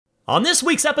On this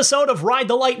week's episode of Ride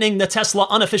the Lightning, the Tesla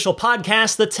unofficial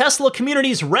podcast, the Tesla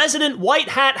community's resident white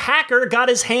hat hacker got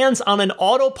his hands on an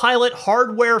Autopilot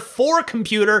Hardware 4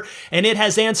 computer, and it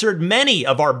has answered many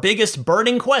of our biggest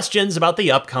burning questions about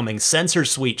the upcoming sensor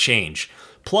suite change.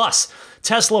 Plus,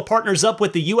 Tesla partners up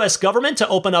with the US government to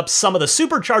open up some of the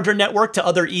Supercharger network to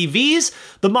other EVs.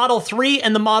 The Model 3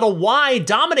 and the Model Y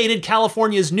dominated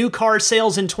California's new car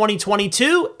sales in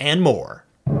 2022, and more.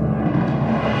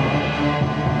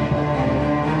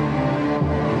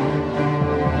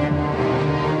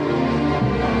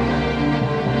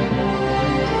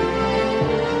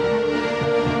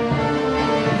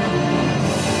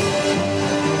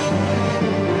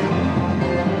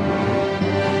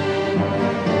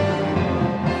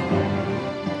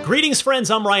 Greetings, friends.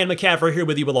 I'm Ryan McCaffrey here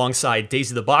with you alongside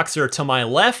Daisy the Boxer to my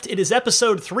left. It is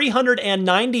episode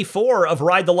 394 of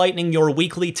Ride the Lightning, your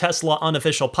weekly Tesla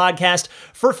unofficial podcast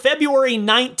for February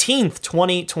 19th,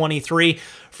 2023.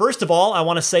 First of all, I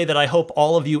want to say that I hope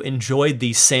all of you enjoyed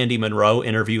the Sandy Munro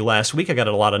interview last week. I got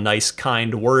a lot of nice,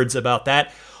 kind words about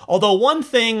that. Although one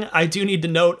thing I do need to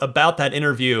note about that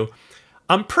interview,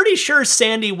 I'm pretty sure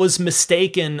Sandy was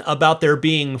mistaken about there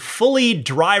being fully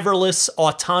driverless,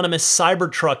 autonomous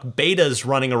Cybertruck betas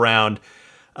running around,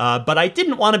 but I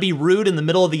didn't want to be rude in the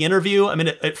middle of the interview. I mean,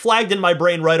 it flagged in my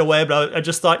brain right away, but I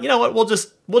just thought, you know what, we'll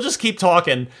just keep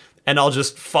talking, and I'll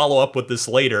just follow up with this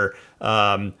later.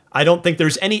 I don't think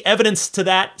there's any evidence to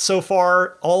that so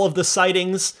far. All of the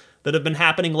sightings that have been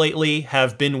happening lately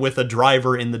have been with a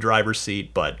driver in the driver's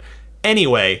seat, but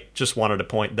anyway, just wanted to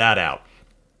point that out.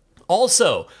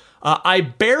 Also, I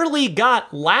barely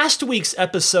got last week's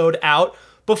episode out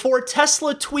before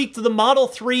Tesla tweaked the Model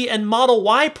 3 and Model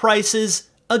Y prices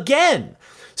again.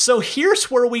 So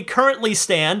here's where we currently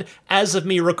stand as of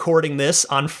me recording this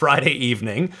on Friday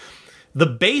evening. The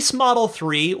base Model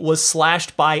 3 was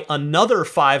slashed by another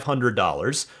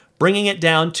 $500, bringing it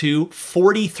down to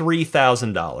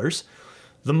 $43,000.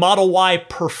 The Model Y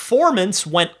Performance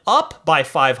went up by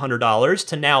 $500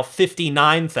 to now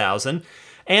 $59,000.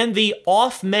 And the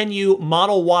off-menu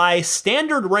Model Y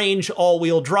standard range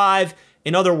all-wheel drive,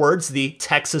 in other words, the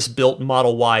Texas-built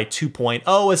Model Y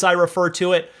 2.0 as I refer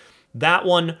to it, that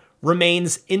one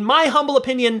remains, in my humble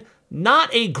opinion, not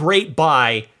a great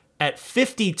buy at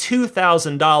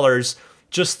 $52,000,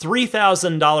 just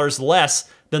 $3,000 less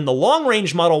than the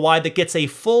long-range Model Y that gets a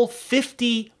full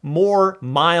 50 more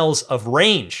miles of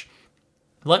range.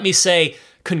 Let me say,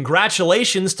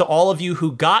 congratulations to all of you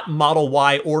who got Model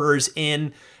Y orders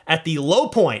in at the low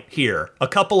point here a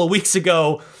couple of weeks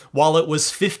ago while it was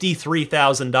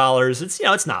 $53,000.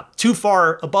 It's not too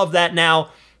far above that now,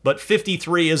 but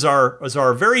 53 is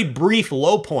our very brief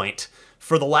low point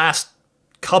for the last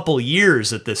couple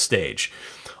years at this stage.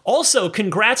 Also,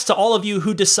 congrats to all of you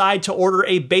who decide to order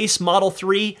a base Model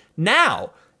 3 now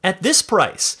at this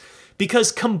price.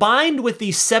 Because combined with the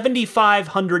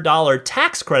 $7,500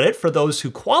 tax credit for those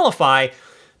who qualify,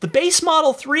 the base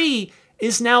Model 3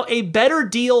 is now a better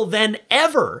deal than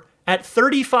ever at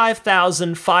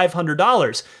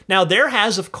 $35,500. Now, there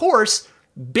has, of course,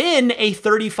 been a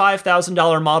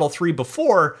 $35,000 Model 3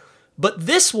 before, but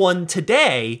this one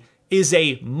today is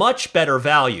a much better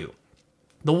value.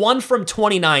 The one from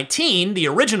 2019, the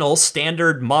original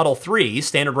standard Model 3,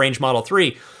 standard range Model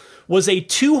 3, was a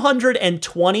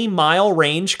 220-mile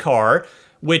range car,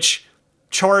 which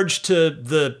charged to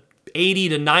the 80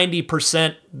 to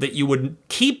 90% that you would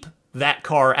keep that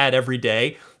car at every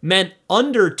day, meant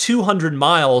under 200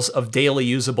 miles of daily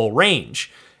usable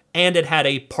range, and it had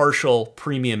a partial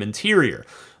premium interior.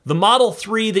 The Model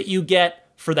 3 that you get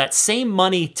for that same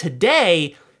money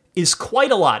today is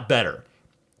quite a lot better.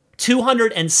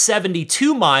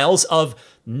 272 miles of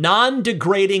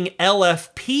non-degrading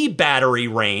LFP battery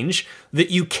range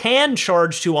that you can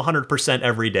charge to 100%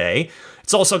 every day.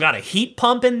 It's also got a heat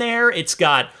pump in there. It's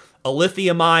got a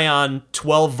lithium-ion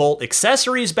 12-volt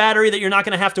accessories battery that you're not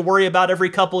going to have to worry about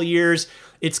every couple of years.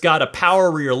 It's got a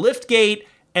power rear liftgate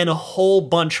and a whole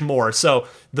bunch more. So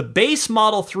the base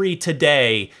Model 3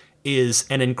 today is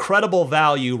an incredible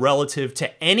value relative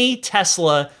to any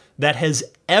Tesla that has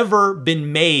ever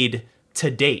been made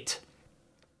to date.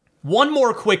 One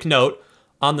more quick note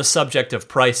on the subject of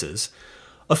prices.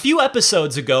 A few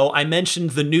episodes ago, I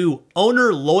mentioned the new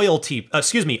ownership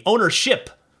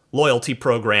loyalty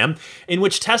program in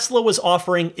which Tesla was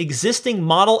offering existing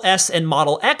Model S and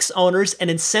Model X owners an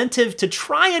incentive to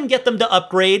try and get them to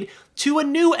upgrade to a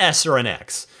new S or an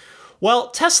X. Well,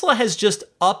 Tesla has just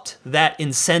upped that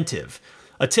incentive.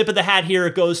 A tip of the hat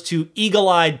here goes to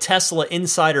eagle-eyed Tesla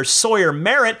insider Sawyer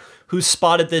Merritt, who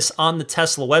spotted this on the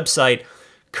Tesla website.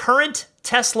 Current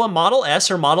Tesla Model S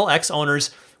or Model X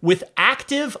owners with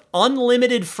active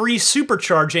unlimited free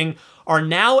supercharging are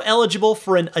now eligible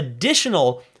for an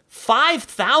additional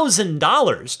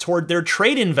 $5,000 toward their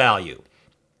trade-in value.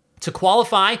 To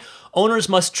qualify, owners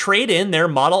must trade in their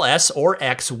Model S or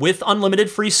X with unlimited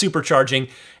free supercharging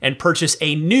and purchase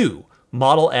a new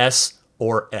Model S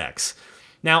or X.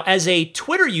 Now, as a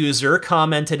Twitter user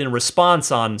commented in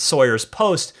response on Sawyer's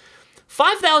post,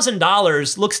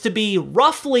 $5,000 looks to be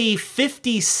roughly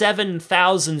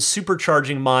 57,000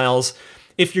 supercharging miles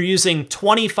if you're using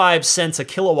 25 cents a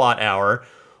kilowatt hour,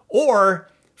 or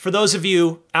for those of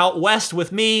you out west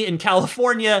with me in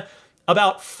California,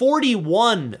 about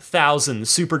 41,000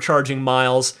 supercharging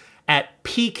miles at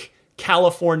peak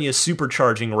California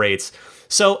supercharging rates.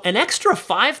 So an extra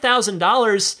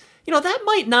 $5,000, that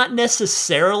might not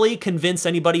necessarily convince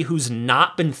anybody who's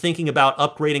not been thinking about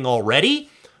upgrading already,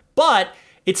 but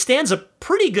it stands a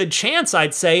pretty good chance,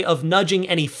 I'd say, of nudging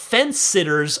any fence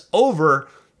sitters over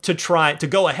to try to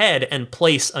go ahead and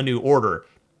place a new order.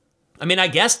 I mean, I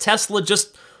guess Tesla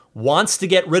just wants to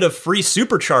get rid of free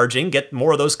supercharging, get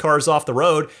more of those cars off the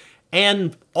road,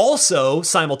 and also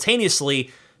simultaneously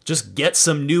just get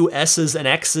some new S's and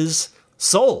X's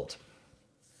sold.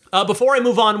 Before I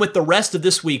move on with the rest of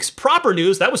this week's proper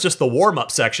news, that was just the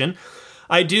warm-up section,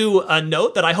 I do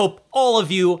note that I hope all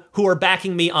of you who are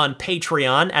backing me on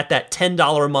Patreon at that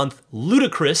 $10 a month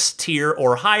ludicrous tier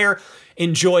or higher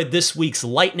enjoyed this week's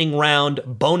lightning round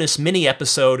bonus mini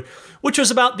episode, which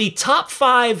was about the top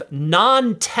 5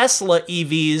 non-Tesla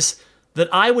EVs that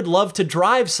I would love to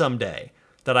drive someday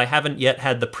that I haven't yet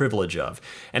had the privilege of.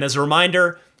 And as a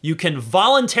reminder, you can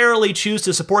voluntarily choose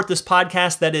to support this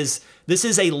podcast. This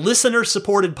is a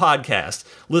listener-supported podcast.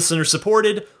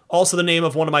 Listener-supported, also the name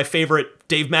of one of my favorite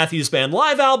Dave Matthews Band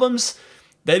live albums.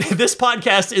 This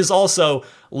podcast is also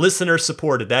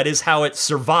listener-supported. That is how it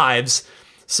survives.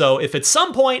 So if at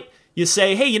some point you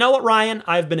say, hey, you know what, Ryan?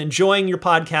 I've been enjoying your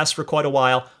podcast for quite a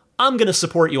while. I'm going to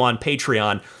support you on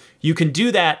Patreon. You can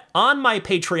do that on my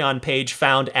Patreon page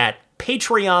found at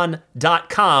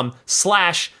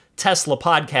patreon.com/Tesla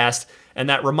podcast. And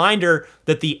that reminder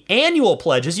that the annual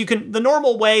pledges, the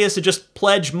normal way is to just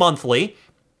pledge monthly,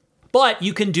 but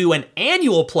you can do an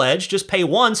annual pledge, just pay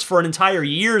once for an entire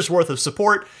year's worth of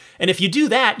support. And if you do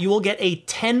that, you will get a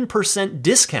 10%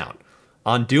 discount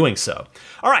on doing so.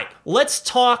 All right, let's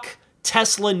talk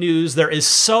Tesla news. There is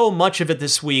so much of it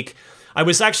this week. I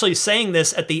was actually saying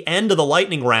this at the end of the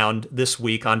lightning round this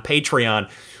week on Patreon,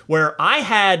 where I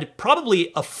had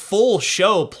probably a full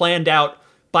show planned out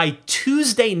by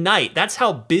Tuesday night. That's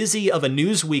how busy of a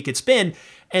news week it's been.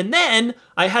 And then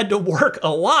I had to work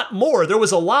a lot more. There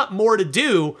was a lot more to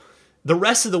do the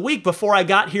rest of the week before I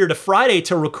got here to Friday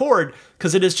to record,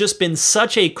 because it has just been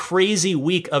such a crazy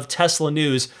week of Tesla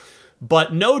news.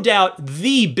 But no doubt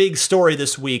the big story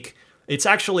this week, it's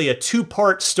actually a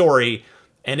 2-part story,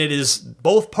 and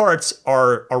both parts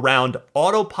are around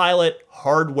Autopilot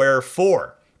Hardware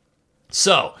 4.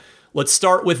 So let's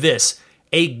start with this.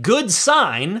 A good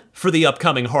sign for the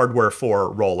upcoming Hardware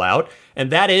 4 rollout,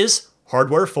 and that is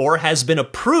Hardware 4 has been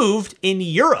approved in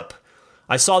Europe.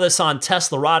 I saw this on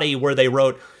Teslarati where they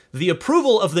wrote, the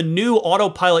approval of the new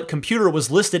Autopilot computer was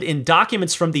listed in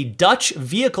documents from the Dutch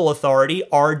Vehicle Authority,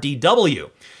 RDW.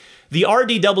 The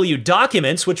RDW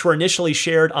documents, which were initially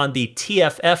shared on the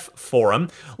TFF forum,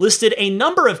 listed a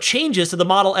number of changes to the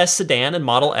Model S sedan and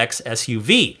Model X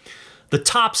SUV. The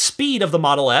top speed of the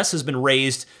Model S has been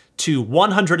raised to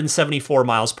 174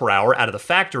 miles per hour out of the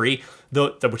factory,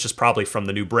 which is probably from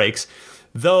the new brakes.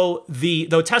 Though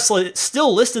Tesla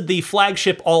still listed the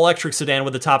flagship all-electric sedan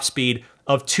with a top speed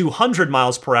of 200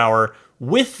 miles per hour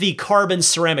with the carbon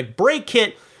ceramic brake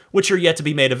kit, which are yet to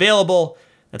be made available.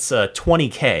 That's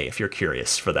 $20K if you're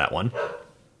curious for that one.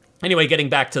 Anyway, getting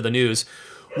back to the news.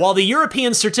 While the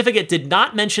European certificate did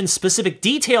not mention specific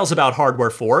details about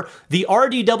Hardware 4, the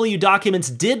RDW documents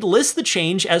did list the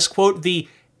change as, quote, the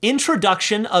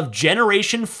introduction of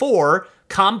Generation 4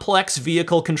 complex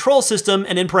vehicle control system,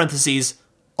 and in parentheses,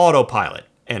 Autopilot,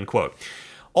 end quote.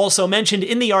 Also mentioned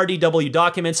in the RDW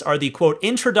documents are the, quote,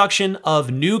 introduction of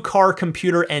new car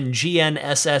computer and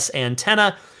GNSS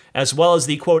antenna, as well as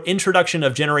the, quote, introduction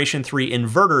of Generation 3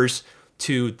 inverters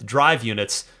to the drive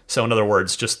units. So in other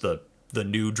words, just the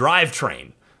new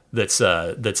drivetrain that's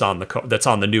on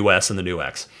the new S and the new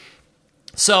X.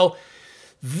 So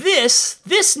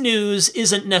this news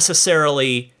isn't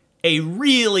necessarily a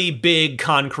really big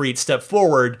concrete step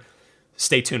forward.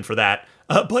 Stay tuned for that.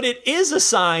 But it is a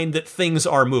sign that things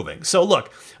are moving. So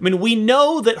look, I mean, we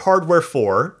know that Hardware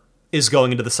 4 is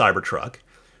going into the Cybertruck,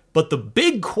 but the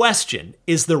big question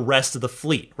is the rest of the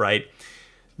fleet, right?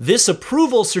 this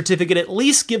approval certificate at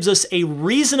least gives us a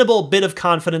reasonable bit of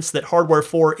confidence that Hardware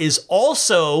 4 is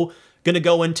also going to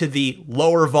go into the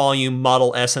lower volume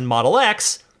Model S and Model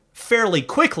X fairly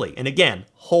quickly. And again,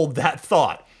 hold that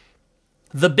thought.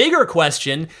 The bigger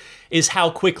question is how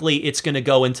quickly it's going to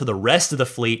go into the rest of the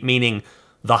fleet, meaning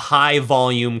the high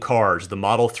volume cars, the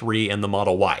Model 3 and the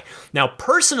Model Y. Now,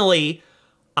 personally,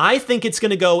 I think it's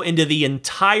going to go into the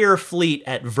entire fleet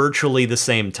at virtually the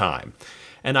same time.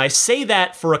 And I say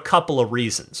that for a couple of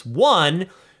reasons. One,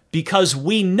 because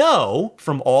we know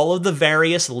from all of the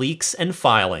various leaks and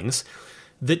filings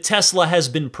that Tesla has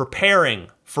been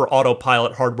preparing for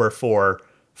Autopilot Hardware 4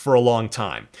 for a long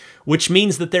time, which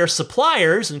means that their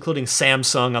suppliers, including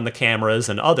Samsung on the cameras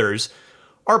and others,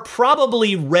 are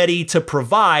probably ready to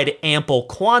provide ample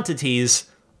quantities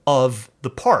of the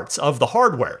parts, of the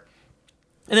hardware.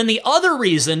 And then the other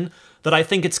reason that I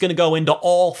think it's going to go into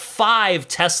all 5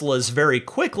 Teslas very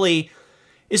quickly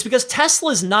is because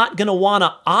Tesla's not going to want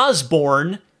to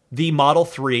Osborne the Model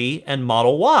 3 and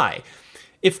Model Y.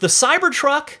 If the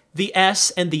Cybertruck, the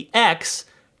S, and the X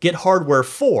get Hardware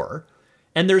 4,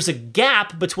 and there's a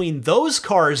gap between those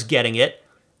cars getting it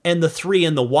and the 3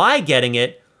 and the Y getting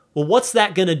it, well, what's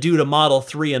that going to do to Model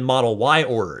 3 and Model Y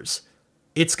orders?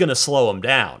 It's going to slow them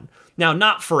down. Now,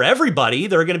 not for everybody.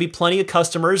 There are going to be plenty of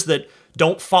customers that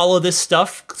don't follow this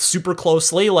stuff super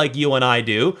closely like you and I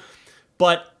do.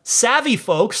 But savvy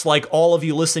folks, like all of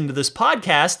you listening to this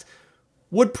podcast,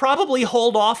 would probably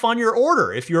hold off on your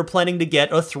order if you were planning to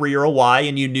get a 3 or a Y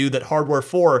and you knew that Hardware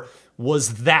 4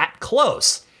 was that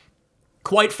close.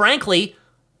 Quite frankly,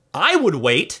 I would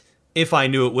wait if I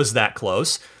knew it was that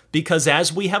close, because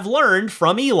as we have learned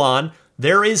from Elon,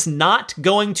 there is not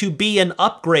going to be an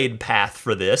upgrade path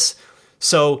for this.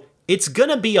 So it's going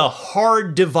to be a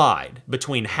hard divide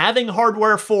between having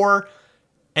Hardware 4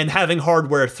 and having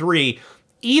Hardware 3,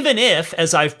 even if,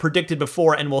 as I've predicted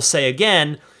before and will say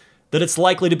again, that it's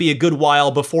likely to be a good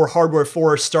while before Hardware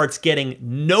 4 starts getting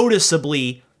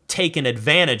noticeably taken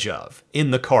advantage of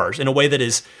in the cars in a way that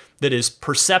is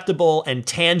perceptible and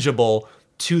tangible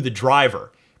to the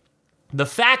driver. The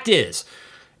fact is,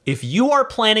 if you are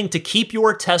planning to keep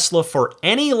your Tesla for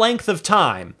any length of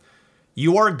time,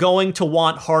 you are going to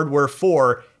want Hardware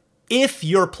 4 if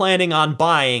you're planning on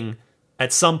buying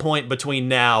at some point between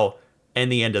now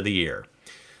and the end of the year.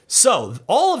 So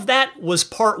all of that was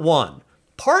part 1.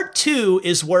 Part 2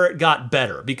 is where it got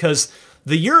better, because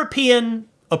the European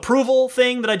approval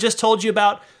thing that I just told you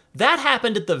about, that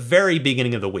happened at the very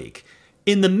beginning of the week.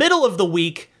 In the middle of the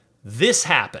week, this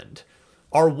happened.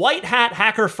 Our white hat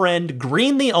hacker friend,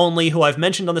 Green the Only, who I've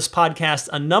mentioned on this podcast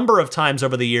a number of times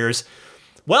over the years,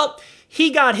 well, he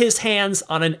got his hands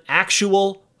on an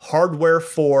actual Hardware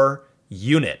 4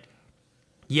 unit.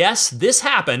 Yes, this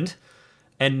happened,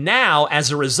 and now, as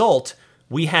a result,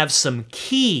 we have some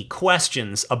key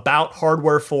questions about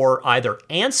Hardware 4 either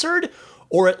answered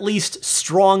or at least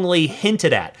strongly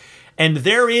hinted at. And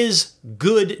there is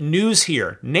good news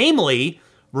here, namely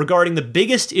regarding the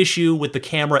biggest issue with the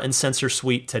camera and sensor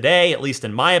suite today, at least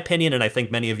in my opinion, and I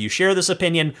think many of you share this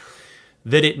opinion,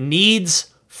 that it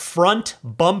needs front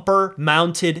bumper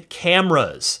mounted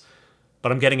cameras.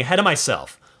 But I'm getting ahead of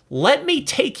myself. Let me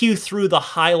take you through the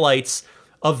highlights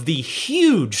of the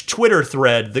huge Twitter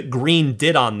thread that Green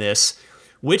did on this,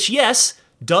 which, yes,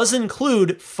 does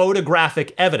include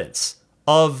photographic evidence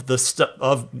of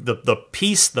the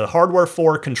piece, the Hardware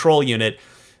 4 control unit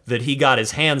that he got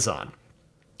his hands on.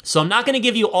 So I'm not going to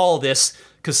give you all of this,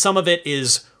 because some of it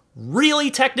is really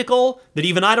technical that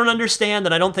even I don't understand,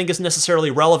 that I don't think is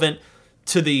necessarily relevant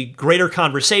to the greater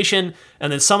conversation,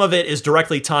 and then some of it is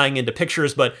directly tying into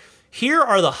pictures, but here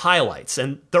are the highlights,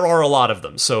 and there are a lot of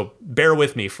them, so bear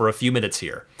with me for a few minutes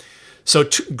here. So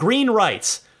Green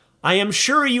writes, I am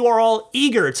sure you are all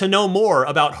eager to know more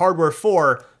about Hardware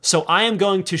 4, so I am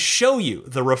going to show you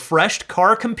the refreshed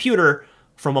car computer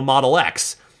from a Model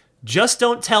X. Just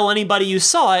don't tell anybody you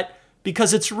saw it,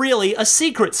 because it's really a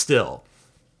secret still.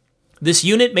 This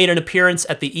unit made an appearance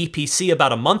at the EPC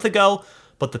about a month ago,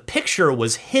 but the picture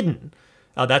was hidden.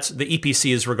 That's the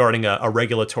EPC is regarding a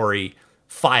regulatory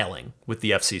filing with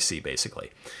the FCC,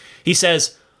 basically. He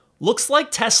says, looks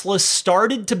like Tesla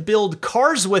started to build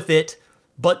cars with it,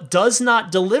 but does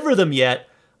not deliver them yet.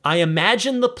 I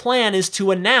imagine the plan is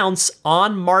to announce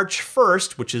on March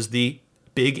 1st, which is the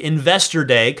big investor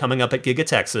day coming up at Giga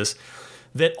Texas,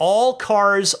 that all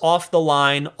cars off the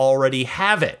line already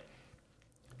have it.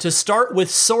 To start with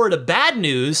sort of bad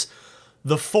news,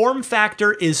 the form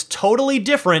factor is totally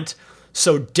different,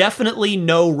 so definitely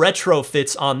no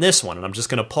retrofits on this one. And I'm just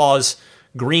going to pause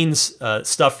Green's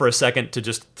stuff for a second to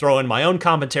just throw in my own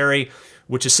commentary,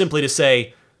 which is simply to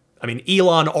say, I mean,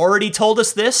 Elon already told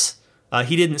us this.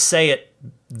 He didn't say it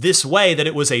this way, that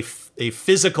it was a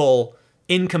physical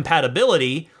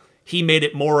incompatibility. He made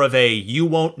it more of a you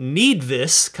won't need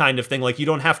this kind of thing, like you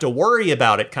don't have to worry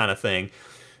about it kind of thing.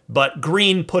 But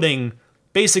Green putting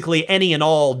basically any and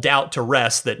all doubt to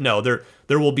rest that no,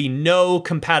 there will be no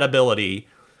compatibility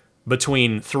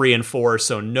between 3 and 4,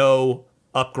 so no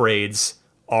upgrades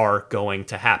are going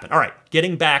to happen. All right,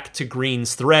 getting back to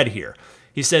Green's thread here.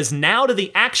 He says, now to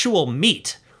the actual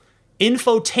meat.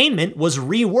 Infotainment was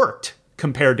reworked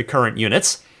compared to current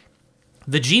units.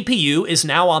 The GPU is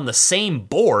now on the same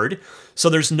board, so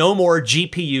there's no more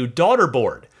GPU daughter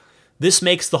board. This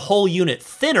makes the whole unit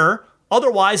thinner,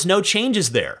 otherwise no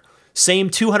changes there. Same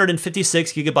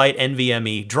 256 gigabyte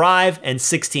NVMe drive and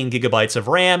 16 gigabytes of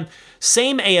RAM,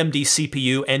 same AMD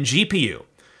CPU and GPU.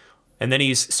 And then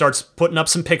he starts putting up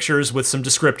some pictures with some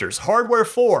descriptors. Hardware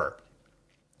 4,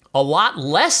 a lot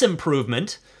less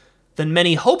improvement than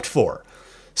many hoped for.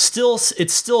 It's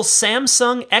still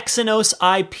Samsung Exynos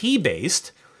IP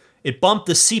based. It bumped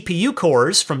the CPU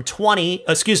cores from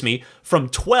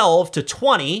 12 to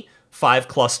 20, 5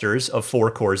 clusters of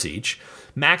 4 cores each,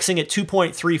 maxing at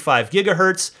 2.35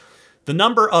 gigahertz. The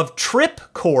number of trip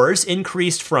cores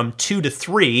increased from 2 to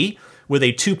 3 with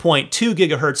a 2.2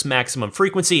 gigahertz maximum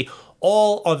frequency.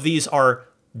 All of these are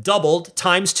doubled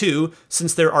times 2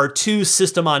 since there are 2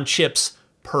 system on chips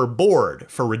per board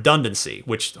for redundancy,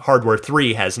 which hardware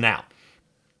 3 has now.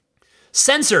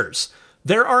 Sensors.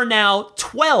 There are now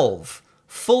 12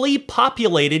 fully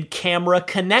populated camera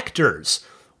connectors.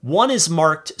 One is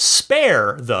marked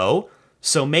spare, though,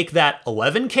 so make that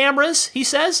 11 cameras, he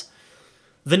says.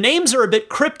 The names are a bit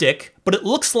cryptic, but it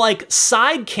looks like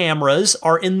side cameras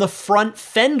are in the front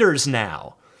fenders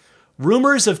now.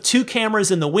 Rumors of 2 cameras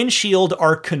in the windshield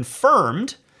are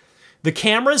confirmed. The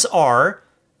cameras are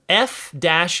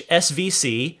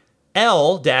F-SVC,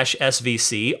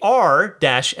 L-SVC,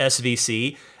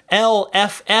 R-SVC,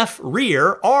 LFF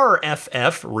rear,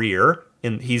 RFF rear,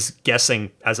 and he's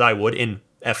guessing, as I would, in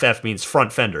FF means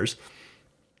front fenders.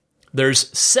 There's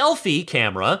selfie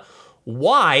camera,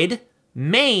 wide,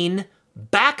 main,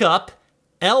 backup,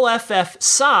 LFF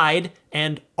side,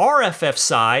 and RFF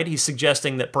side. He's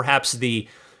suggesting that perhaps the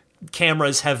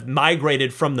cameras have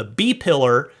migrated from the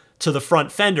B-pillar to the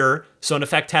front fender, so in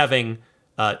effect having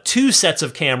 2 sets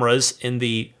of cameras in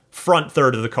the front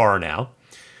third of the car now.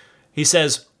 He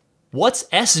says, what's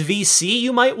SVC,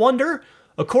 you might wonder?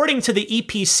 According to the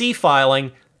EPC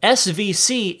filing,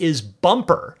 SVC is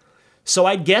bumper. So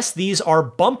I guess these are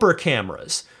bumper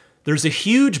cameras. There's a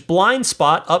huge blind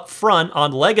spot up front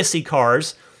on legacy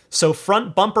cars, so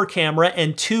front bumper camera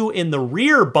and 2 in the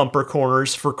rear bumper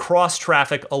corners for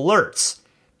cross-traffic alerts.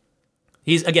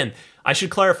 Again, I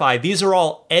should clarify, these are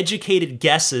all educated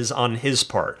guesses on his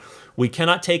part. We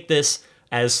cannot take this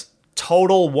as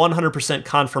total 100%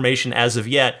 confirmation as of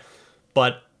yet,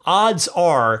 but odds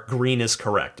are Green is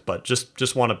correct, but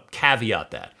just want to caveat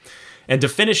that. And to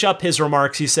finish up his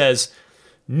remarks, he says,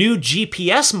 new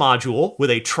GPS module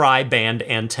with a tri-band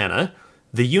antenna.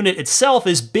 The unit itself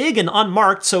is big and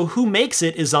unmarked, so who makes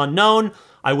it is unknown.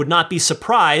 I would not be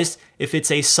surprised if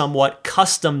it's a somewhat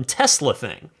custom Tesla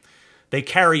thing. They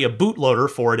carry a bootloader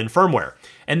for it in firmware.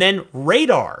 And then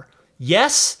radar.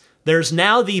 Yes, there's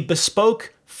now the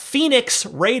bespoke Phoenix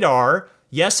radar.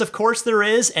 Yes, of course there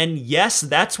is. And yes,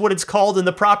 that's what it's called in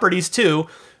the properties too,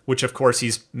 which of course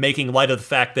he's making light of the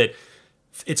fact that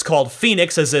it's called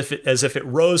Phoenix as if it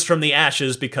rose from the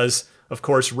ashes because, of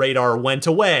course, radar went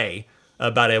away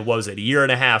about, what was it, a year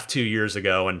and a half, 2 years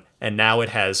ago, and now it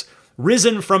has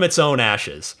risen from its own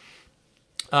ashes.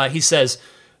 He says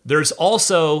there's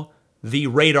also the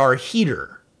radar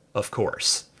heater, of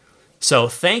course. So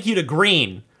thank you to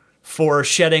Green for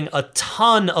shedding a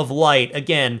ton of light.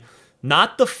 Again,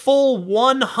 not the full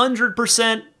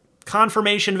 100%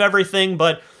 confirmation of everything,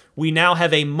 but we now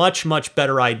have a much, much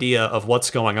better idea of what's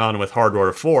going on with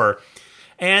Hardware 4.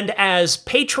 And as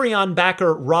Patreon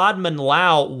backer Rodman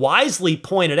Lau wisely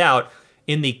pointed out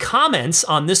in the comments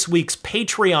on this week's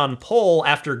Patreon poll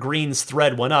after Green's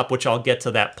thread went up, which I'll get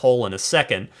to that poll in a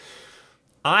second,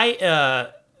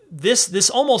 this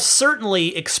almost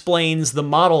certainly explains the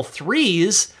Model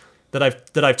 3s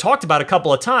that I've talked about a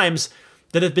couple of times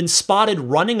that have been spotted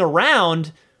running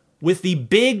around with the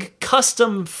big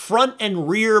custom front and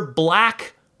rear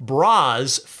black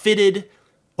bras fitted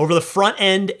over the front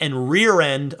end and rear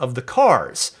end of the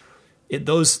cars.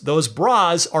 Those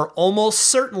bras are almost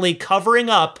certainly covering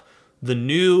up the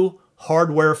new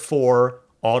Hardware 4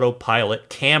 Autopilot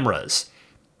cameras.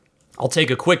 I'll take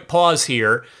a quick pause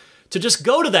here to just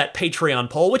go to that Patreon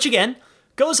poll, which again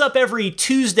goes up every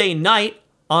Tuesday night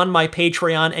on my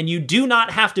Patreon, and you do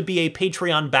not have to be a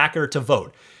Patreon backer to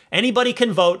vote. Anybody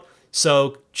can vote,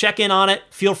 so check in on it.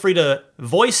 Feel free to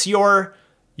voice your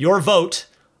vote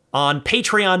on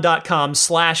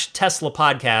patreon.com/Tesla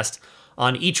podcast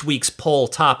on each week's poll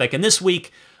topic. And this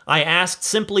week, I asked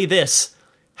simply this: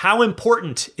 how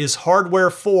important is Hardware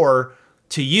 4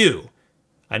 to you?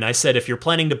 And I said, if you're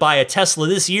planning to buy a Tesla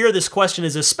this year, this question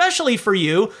is especially for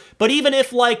you. But even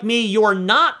if, like me, you're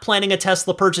not planning a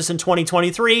Tesla purchase in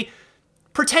 2023,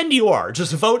 pretend you are.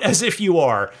 Just vote as if you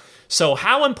are. So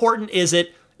how important is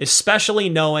it, especially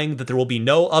knowing that there will be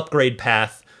no upgrade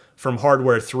path from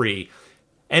Hardware 3?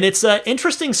 And it's an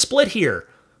interesting split here.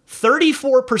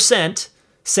 34%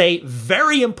 say,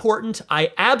 very important,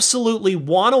 I absolutely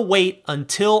want to wait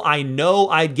until I know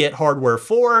I'd get Hardware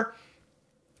 4,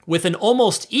 with an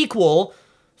almost equal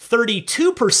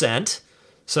 32%,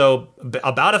 so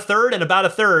about a third and about a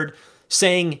third,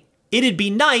 saying it'd be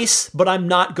nice, but I'm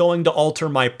not going to alter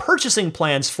my purchasing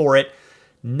plans for it.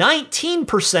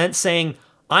 19% saying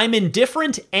I'm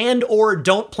indifferent and or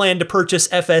don't plan to purchase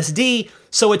FSD,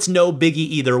 so it's no biggie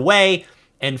either way.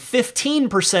 And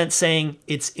 15% saying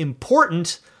it's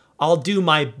important, I'll do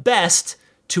my best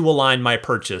to align my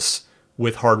purchase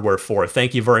with Hardware 4.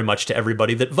 Thank you very much to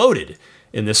everybody that voted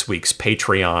in this week's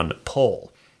Patreon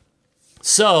poll.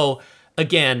 So,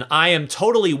 again, I am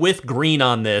totally with Green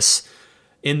on this,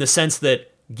 in the sense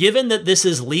that given that this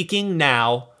is leaking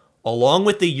now, along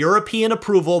with the European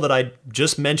approval that I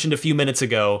just mentioned a few minutes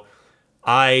ago,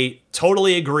 I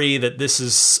totally agree that this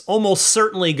is almost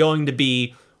certainly going to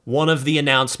be one of the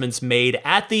announcements made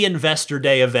at the Investor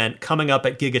Day event coming up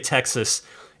at Giga Texas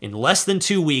in less than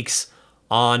 2 weeks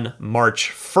on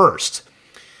March 1st.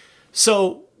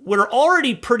 So we're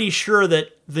already pretty sure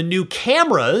that the new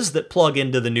cameras that plug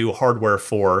into the new Hardware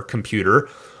 4 computer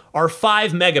are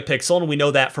 5 megapixel, and we know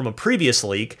that from a previous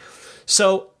leak.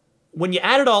 So when you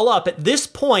add it all up, at this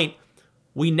point,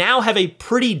 we now have a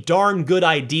pretty darn good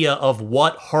idea of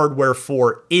what Hardware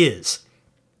 4 is.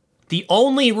 The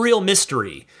only real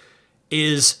mystery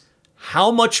is how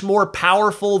much more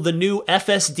powerful the new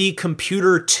FSD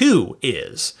Computer 2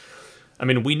 is. I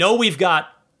mean, we know we've got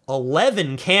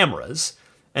 11 cameras,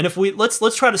 and if we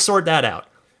let's try to sort that out.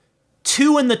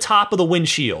 2 in the top of the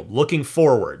windshield, looking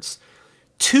forwards.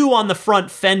 2 on the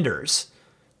front fenders.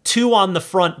 2 on the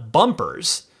front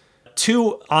bumpers.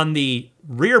 2 on the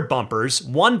rear bumpers.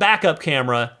 1 backup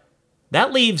camera.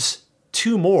 That leaves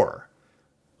 2 more.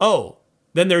 Oh,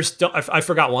 then there's, I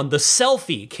forgot one, the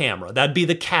selfie camera. That'd be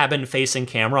the cabin-facing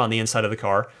camera on the inside of the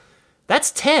car.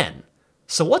 That's 10.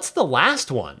 So what's the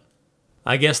last one?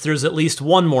 I guess there's at least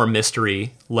one more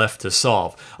mystery left to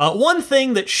solve. One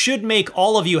thing that should make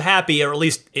all of you happy, or at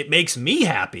least it makes me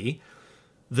happy,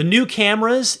 the new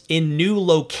cameras in new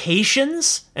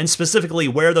locations, and specifically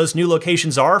where those new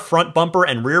locations are, front bumper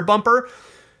and rear bumper,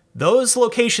 those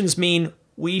locations mean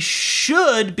we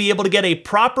should be able to get a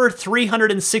proper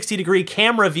 360-degree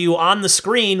camera view on the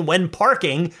screen when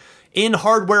parking in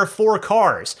Hardware 4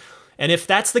 cars. And if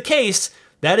that's the case,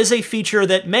 that is a feature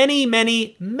that many,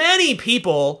 many, many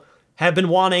people have been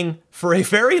wanting for a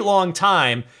very long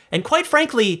time. And quite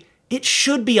frankly, it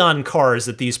should be on cars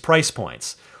at these price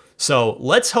points. So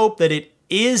let's hope that it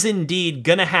is indeed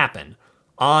going to happen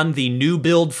on the new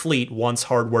build fleet once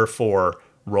Hardware 4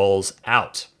 rolls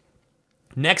out.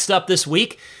 Next up this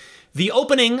week, the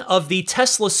opening of the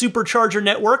Tesla Supercharger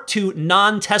network to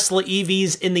non-Tesla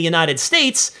EVs in the United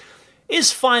States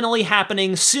is finally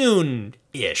happening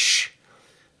soon-ish.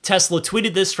 Tesla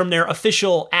tweeted this from their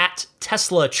official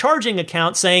 @Tesla Charging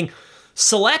account, saying,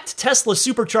 select Tesla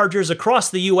Superchargers across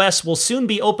the US will soon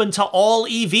be open to all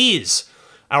EVs.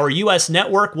 Our US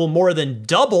network will more than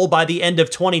double by the end of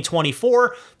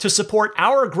 2024 to support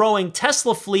our growing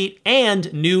Tesla fleet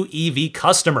and new EV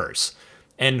customers.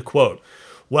 End quote.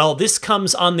 Well, this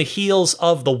comes on the heels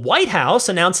of the White House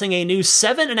announcing a new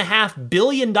 $7.5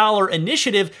 billion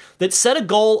initiative that set a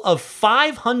goal of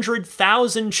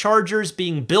 500,000 chargers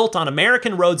being built on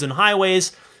American roads and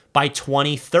highways by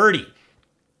 2030.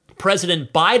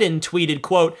 President Biden tweeted,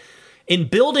 quote, in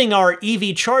building our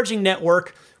EV charging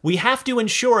network, we have to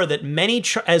ensure that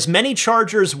as many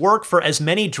chargers work for as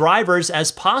many drivers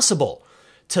as possible.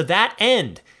 To that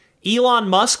end, Elon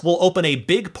Musk will open a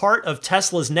big part of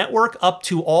Tesla's network up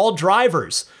to all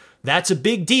drivers. That's a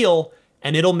big deal,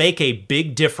 and it'll make a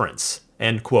big difference,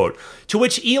 end quote. To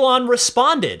which Elon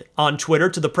responded on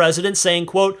Twitter to the president saying,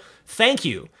 quote, thank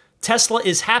you. Tesla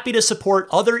is happy to support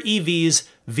other EVs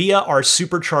via our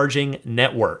supercharging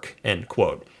network, end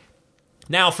quote.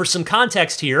 Now, for some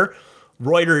context here,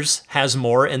 Reuters has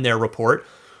more in their report.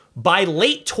 By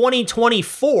late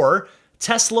 2024,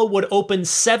 Tesla would open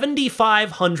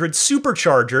 7,500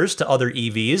 superchargers to other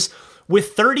EVs,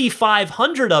 with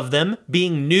 3,500 of them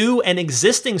being new and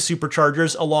existing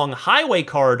superchargers along highway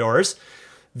corridors,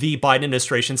 the Biden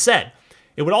administration said.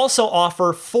 It would also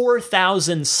offer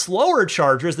 4,000 slower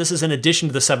chargers. This is in addition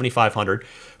to the 7,500.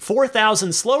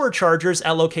 4,000 slower chargers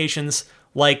at locations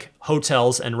like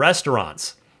hotels and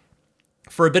restaurants.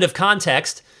 For a bit of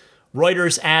context,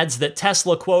 Reuters adds that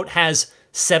Tesla, quote, has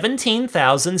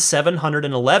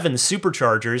 17,711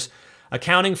 superchargers,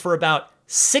 accounting for about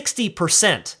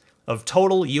 60% of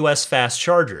total U.S. fast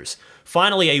chargers.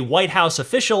 Finally, a White House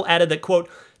official added that, quote,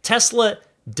 Tesla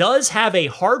does have a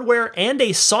hardware and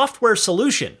a software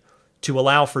solution to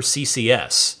allow for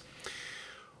CCS.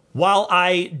 While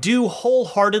I do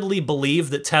wholeheartedly believe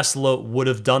that Tesla would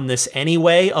have done this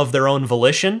anyway of their own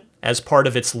volition as part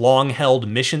of its long-held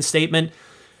mission statement,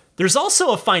 there's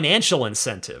also a financial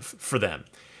incentive for them.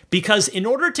 Because in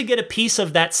order to get a piece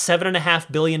of that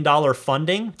 $7.5 billion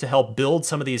funding to help build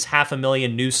some of these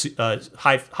 500,000 new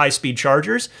high-speed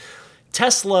chargers,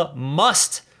 Tesla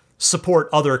must support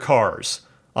other cars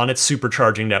on its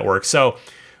supercharging network. So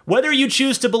whether you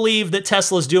choose to believe that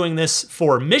Tesla's doing this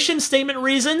for mission statement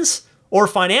reasons or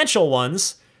financial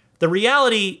ones, the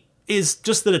reality is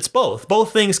just that it's both.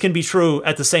 Both things can be true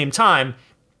at the same time.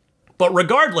 But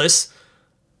regardless,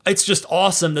 it's just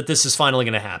awesome that this is finally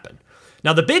going to happen.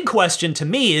 Now, the big question to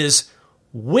me is,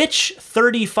 which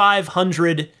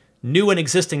 3,500 new and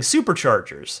existing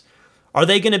superchargers? Are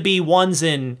they going to be ones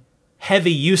in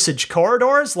heavy usage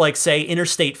corridors, like, say,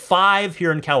 Interstate 5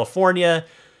 here in California,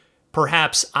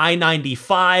 perhaps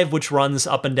I-95, which runs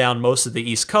up and down most of the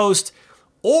East Coast?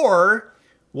 Or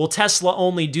will Tesla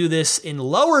only do this in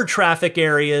lower traffic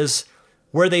areas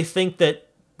where they think that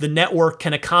the network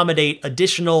can accommodate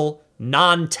additional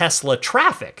non-Tesla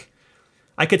traffic?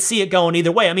 I could see it going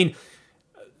either way. I mean,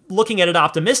 looking at it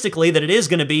optimistically, that it is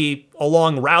going to be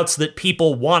along routes that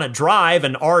people want to drive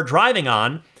and are driving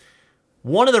on.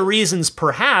 One of the reasons,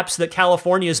 perhaps, that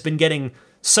California has been getting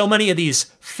so many of these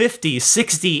 50,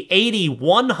 60, 80,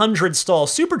 100 stall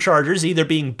superchargers either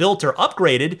being built or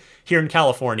upgraded here in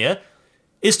California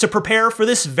is to prepare for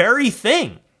this very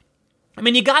thing. I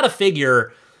mean, you got to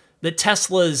figure that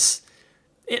Tesla's,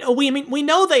 we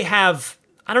know they have,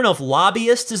 I don't know if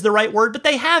lobbyist is the right word, but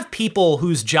they have people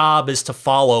whose job is to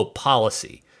follow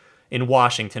policy in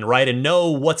Washington, right? And know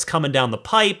what's coming down the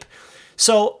pipe.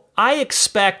 So I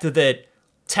expect that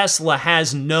Tesla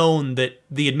has known that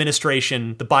the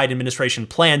administration, the Biden administration,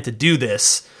 planned to do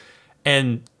this,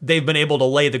 and they've been able to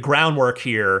lay the groundwork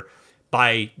here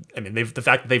by, the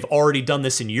fact that they've already done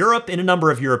this in Europe, in a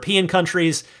number of European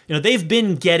countries. They've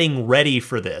been getting ready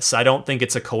for this. I don't think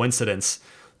it's a coincidence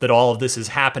that all of this is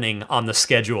happening on the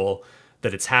schedule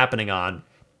that it's happening on.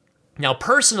 Now,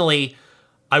 personally,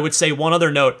 I would say one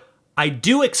other note. I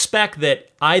do expect that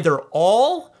either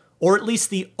all or at least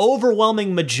the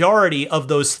overwhelming majority of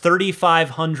those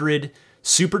 3,500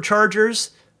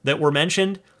 superchargers that were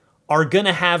mentioned are going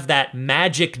to have that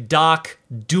magic dock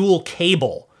dual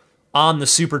cable on the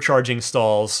supercharging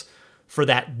stalls for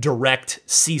that direct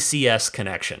CCS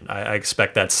connection. I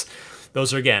expect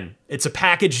those are, again, it's a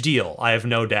package deal, I have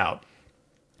no doubt.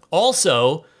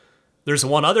 Also, there's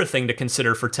one other thing to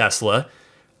consider for Tesla.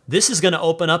 This is going to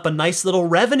open up a nice little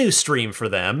revenue stream for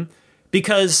them,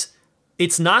 because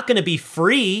it's not going to be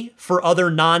free for other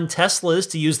non-Teslas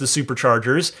to use the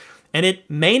superchargers, and it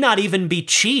may not even be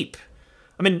cheap.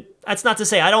 I mean, that's not to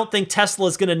say I don't think Tesla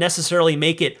is going to necessarily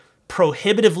make it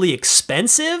prohibitively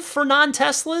expensive for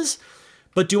non-Teslas,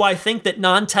 but do I think that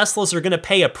non-Teslas are going to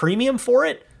pay a premium for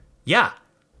it? Yeah,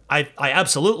 I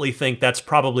absolutely think that's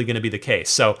probably going to be the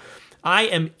case. So I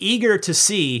am eager to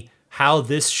see how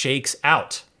this shakes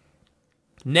out.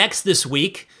 Next this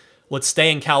week, let's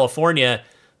stay in California.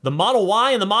 The Model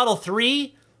Y and the Model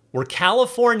 3 were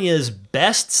California's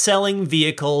best-selling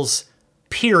vehicles,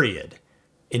 period,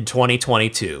 in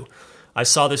 2022. I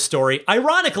saw this story,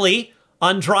 ironically,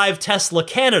 on Drive Tesla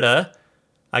Canada.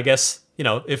 I guess,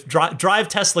 if Drive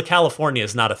Tesla California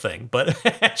is not a thing, but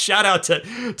shout out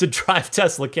to Drive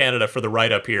Tesla Canada for the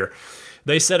write-up here.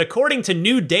 They said, according to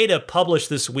new data published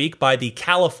this week by the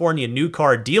California New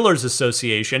Car Dealers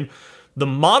Association, the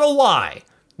Model Y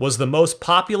was the most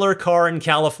popular car in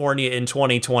California in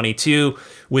 2022,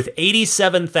 with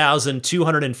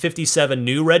 87,257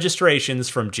 new registrations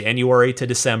from January to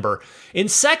December. In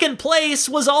second place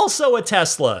was also a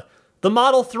Tesla. The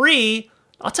Model 3,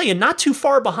 I'll tell you, not too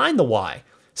far behind the Y.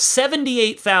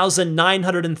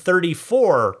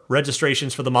 78,934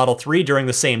 registrations for the Model 3 during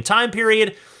the same time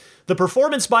period. The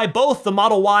performance by both the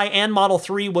Model Y and Model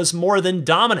 3 was more than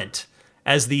dominant,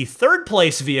 as the third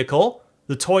place vehicle,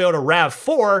 The Toyota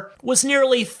RAV4 was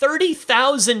nearly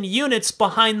 30,000 units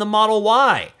behind the Model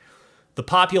Y. The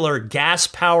popular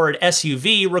gas-powered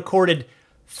SUV recorded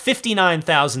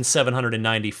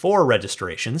 59,794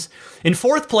 registrations. In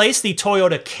fourth place, the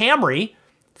Toyota Camry,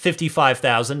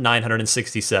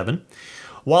 55,967.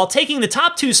 While taking the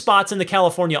top two spots in the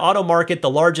California auto market, the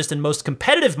largest and most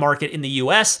competitive market in the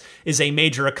US, is a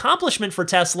major accomplishment for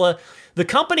Tesla, the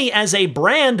company as a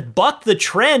brand bucked the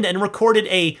trend and recorded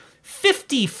a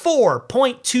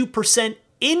 54.2%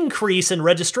 increase in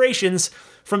registrations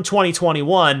from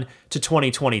 2021 to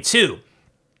 2022.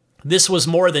 This was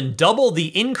more than double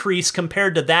the increase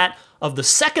compared to that of the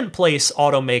second place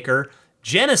automaker,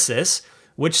 Genesis,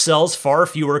 which sells far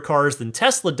fewer cars than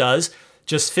Tesla does,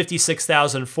 just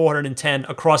 56,410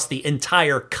 across the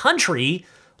entire country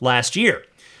last year.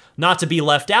 Not to be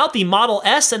left out, the Model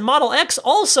S and Model X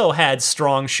also had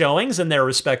strong showings in their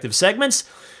respective segments.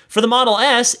 For the Model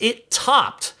S, it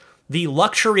topped the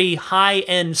luxury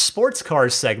high-end sports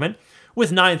cars segment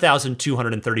with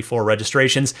 9,234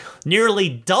 registrations, nearly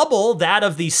double that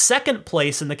of the second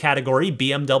place in the category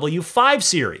BMW 5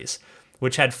 Series,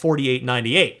 which had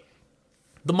 4,898.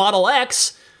 The Model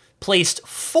X placed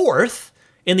fourth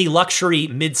in the luxury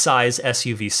midsize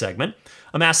SUV segment,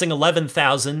 amassing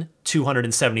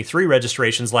 11,273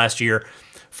 registrations last year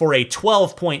for a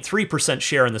 12.3%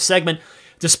 share in the segment.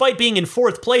 Despite being in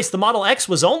fourth place, the Model X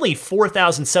was only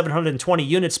 4,720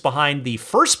 units behind the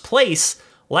first place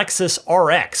Lexus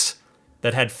RX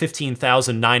that had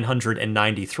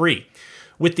 15,993.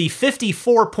 With the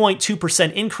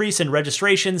 54.2% increase in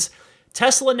registrations,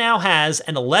 Tesla now has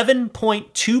an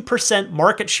 11.2%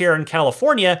 market share in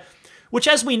California, which,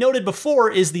 as we noted before,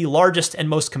 is the largest and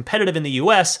most competitive in the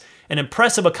US, an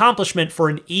impressive accomplishment for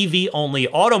an EV-only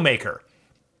automaker.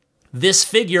 This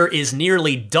figure is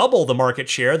nearly double the market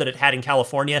share that it had in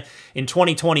California in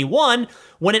 2021,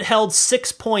 when it held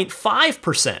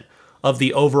 6.5% of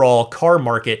the overall car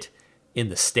market in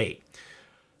the state.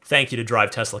 Thank you to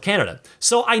Drive Tesla Canada.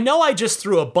 So I know I just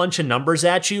threw a bunch of numbers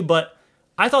at you, but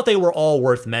I thought they were all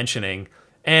worth mentioning.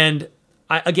 And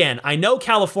I know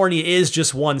California is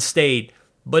just one state,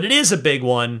 but it is a big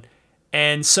one.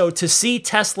 And so to see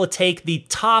Tesla take the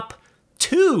top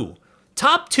two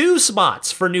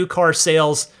spots for new car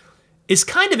sales is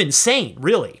kind of insane,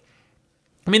 really.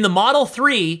 I mean, the Model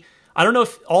 3, I don't know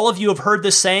if all of you have heard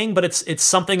this saying, but it's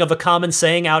something of a common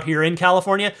saying out here in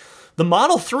California. The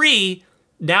Model 3,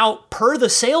 now per the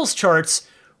sales charts,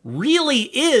 really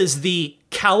is the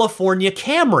California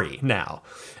Camry now.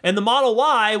 And the Model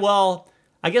Y, well,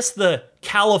 I guess the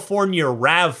California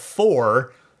RAV4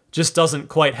 just doesn't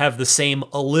quite have the same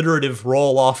alliterative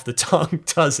roll off the tongue,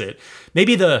 does it?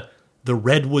 Maybe the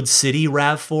Redwood City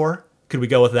RAV4? Could we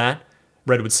go with that?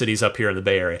 Redwood City's up here in the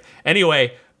Bay Area.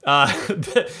 Anyway,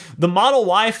 the Model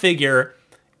Y figure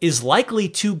is likely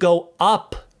to go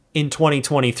up in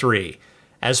 2023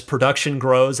 as production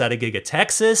grows out of Giga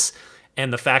Texas,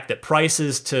 and the fact that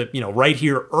prices to, right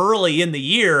here early in the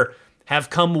year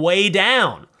have come way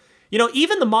down.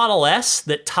 Even the Model S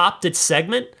that topped its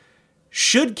segment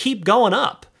should keep going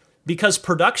up because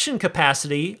production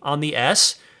capacity on the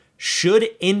S should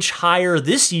inch higher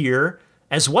this year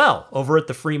as well over at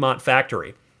the Fremont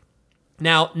factory.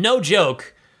 Now, no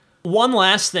joke, one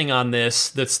last thing on this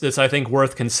that's I think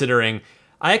worth considering.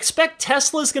 I expect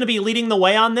Tesla's going to be leading the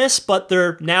way on this, but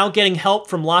they're now getting help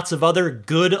from lots of other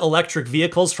good electric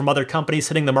vehicles from other companies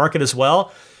hitting the market as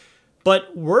well.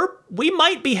 But we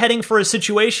might be heading for a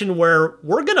situation where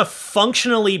we're going to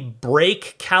functionally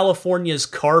break California's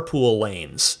carpool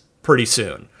lanes pretty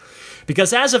soon.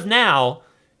 Because as of now,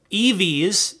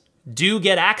 EVs do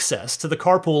get access to the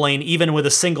carpool lane even with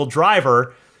a single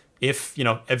driver. If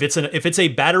it's a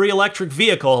battery electric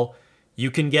vehicle, you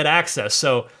can get access.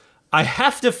 So I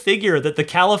have to figure that the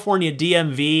California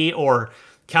DMV or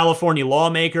California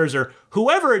lawmakers or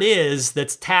whoever it is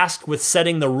that's tasked with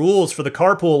setting the rules for the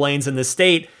carpool lanes in the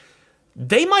state,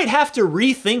 they might have to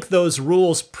rethink those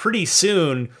rules pretty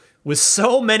soon with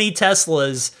so many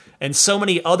Teslas and so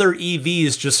many other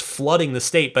EVs just flooding the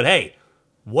state. But hey,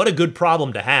 what a good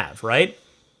problem to have, right?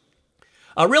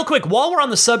 Real quick, while we're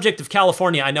on the subject of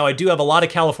California, I know I do have a lot of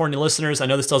California listeners. I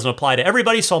know this doesn't apply to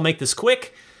everybody, so I'll make this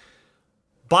quick.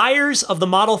 Buyers of the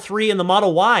Model 3 and the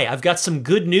Model Y, I've got some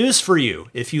good news for you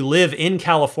if you live in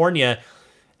California.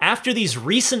 After these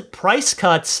recent price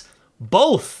cuts,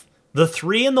 both the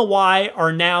 3 and the Y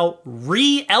are now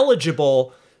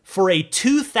re-eligible for a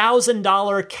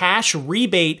 $2,000 cash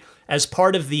rebate as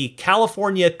part of the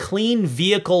California Clean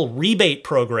Vehicle Rebate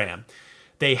Program.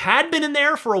 They had been in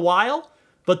there for a while,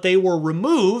 but they were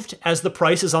removed as the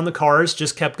prices on the cars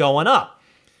just kept going up.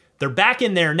 They're back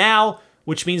in there now,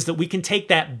 which means that we can take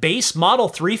that base Model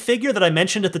 3 figure that I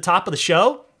mentioned at the top of the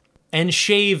show and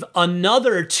shave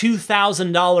another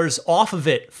 $2,000 off of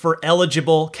it for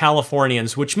eligible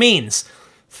Californians, which means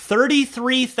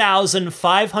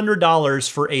 $33,500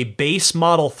 for a base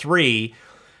Model 3.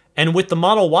 And with the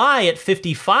Model Y at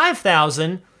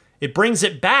 $55,000, it brings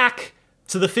it back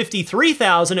to the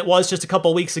 $53,000 it was just a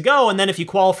couple weeks ago. And then if you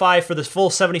qualify for the full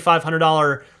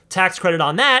 $7,500 tax credit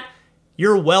on that,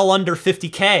 you're well under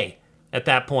 $50K at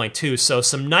that point too. So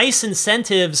some nice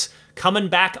incentives coming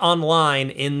back online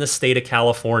in the state of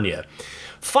California.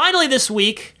 Finally this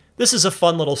week, this is a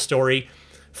fun little story.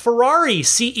 Ferrari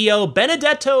CEO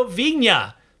Benedetto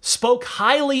Vigna spoke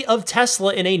highly of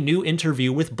Tesla in a new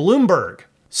interview with Bloomberg.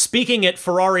 Speaking at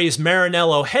Ferrari's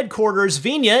Maranello headquarters,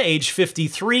 Vigna, age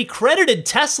 53, credited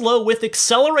Tesla with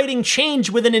accelerating change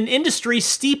within an industry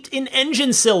steeped in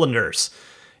engine cylinders.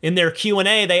 In their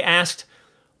Q&A, they asked,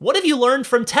 "What have you learned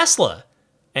from Tesla?"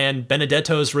 And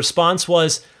Benedetto's response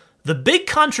was, "The big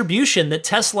contribution that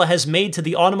Tesla has made to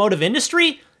the automotive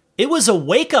industry, it was a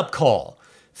wake-up call.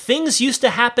 Things used to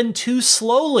happen too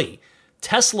slowly.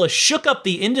 Tesla shook up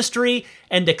the industry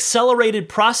and accelerated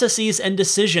processes and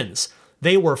decisions.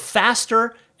 They were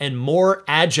faster and more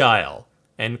agile."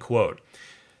 End quote.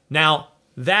 Now,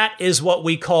 that is what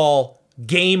we call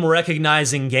game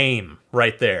recognizing game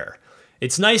right there.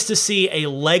 It's nice to see a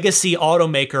legacy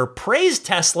automaker praise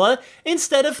Tesla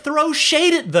instead of throw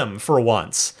shade at them for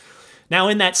once. Now,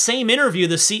 in that same interview,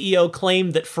 the CEO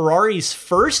claimed that Ferrari's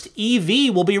first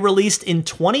EV will be released in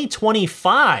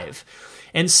 2025.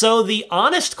 And so the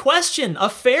honest question, a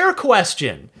fair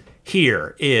question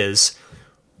here is,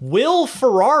 will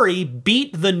Ferrari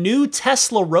beat the new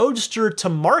Tesla Roadster to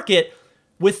market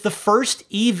with the first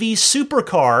EV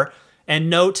supercar? And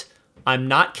note, I'm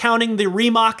not counting the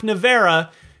Rimac Nevera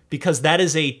because that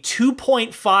is a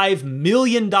 $2.5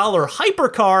 million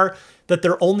hypercar that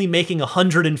they're only making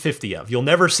 150 of. You'll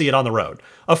never see it on the road.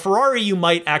 A Ferrari you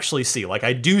might actually see. Like,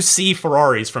 I do see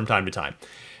Ferraris from time to time.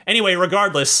 Anyway,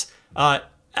 regardless,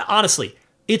 honestly,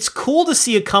 it's cool to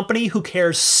see a company who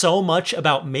cares so much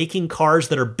about making cars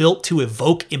that are built to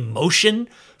evoke emotion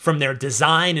from their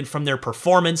design and from their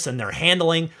performance and their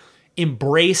handling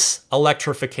embrace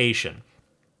electrification.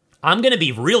 I'm going to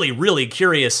be really, really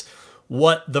curious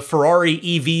what the Ferrari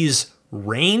EV's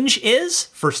range is,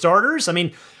 for starters. I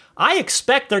mean, I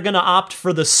expect they're going to opt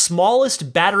for the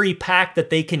smallest battery pack that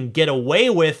they can get away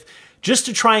with just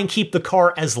to try and keep the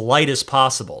car as light as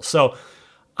possible. So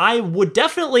I would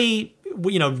definitely,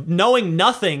 knowing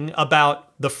nothing about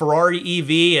the Ferrari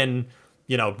EV and,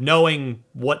 knowing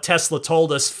what Tesla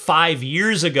told us 5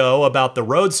 years ago about the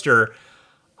Roadster,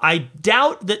 I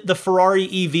doubt that the Ferrari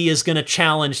EV is going to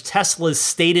challenge Tesla's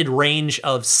stated range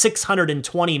of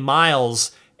 620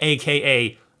 miles,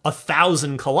 aka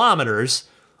 1,000 kilometers,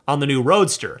 on the new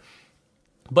Roadster.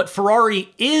 But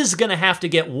Ferrari is going to have to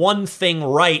get one thing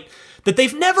right that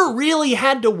they've never really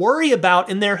had to worry about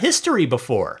in their history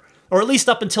before, or at least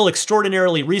up until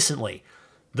extraordinarily recently: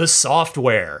 the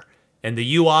software and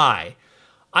the UI.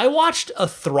 I watched a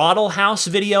Throttle House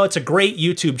video. It's a great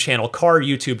YouTube channel, car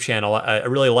YouTube channel. I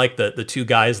really like the two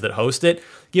guys that host it.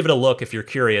 Give it a look if you're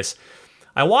curious.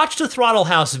 I watched a Throttle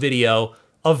House video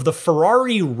of the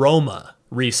Ferrari Roma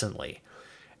recently.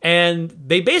 And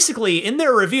they basically, in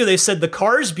their review, they said the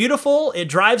car's beautiful, it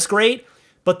drives great,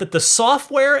 but that the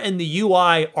software and the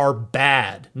UI are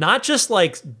bad. Not just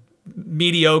like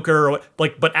mediocre,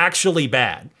 but actually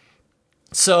bad.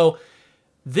 So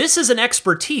this is an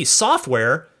expertise,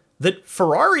 software, that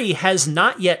Ferrari has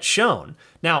not yet shown.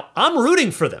 Now, I'm rooting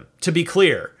for them, to be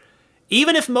clear.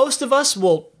 Even if most of us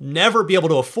will never be able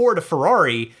to afford a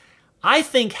Ferrari, I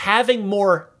think having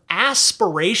more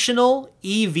aspirational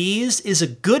EVs is a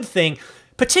good thing,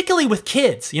 particularly with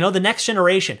kids, the next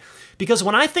generation. Because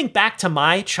when I think back to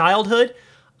my childhood,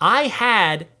 I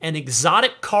had an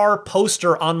exotic car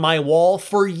poster on my wall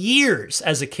for years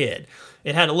as a kid.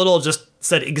 It had a little, just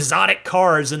said exotic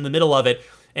cars in the middle of it.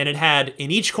 And it had, in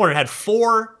each corner, it had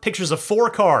 4 pictures of 4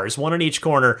 cars, one in each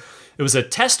corner. It was a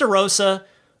Testarossa,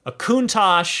 a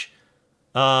Countach,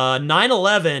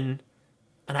 911,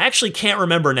 and I actually can't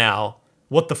remember now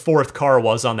what the 4th car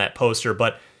was on that poster,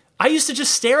 but I used to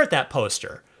just stare at that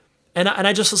poster. And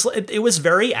I just was, it was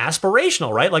very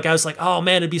aspirational, right? Like I was like, oh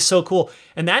man, it'd be so cool.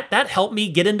 And that helped me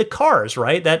get into cars,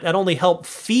 right? That only helped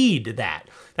feed that.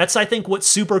 That's, I think, what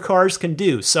supercars can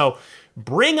do. So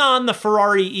bring on the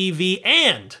Ferrari EV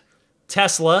and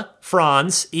Tesla,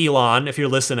 Franz, Elon, if you're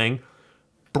listening.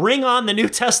 Bring on the new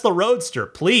Tesla Roadster,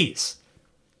 please.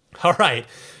 All right,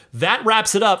 that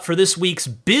wraps it up for this week's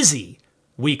busy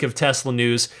week of Tesla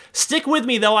news. Stick with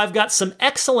me, though. I've got some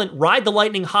excellent Ride the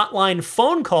Lightning hotline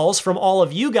phone calls from all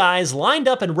of you guys lined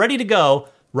up and ready to go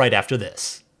right after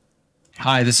this.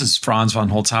 Hi, this is Franz von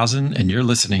Holzhausen, and you're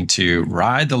listening to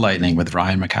Ride the Lightning with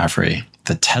Ryan McCaffrey,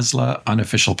 the Tesla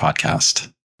unofficial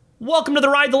podcast. Welcome to the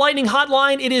Ride the Lightning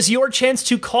hotline. It is your chance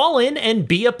to call in and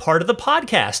be a part of the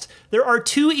podcast. There are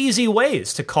two easy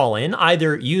ways to call in.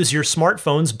 Either use your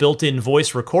smartphone's built-in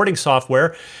voice recording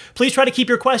software. Please try to keep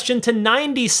your question to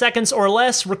 90 seconds or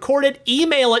less. Record it,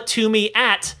 email it to me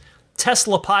at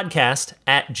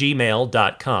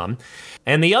teslapodcast@gmail.com.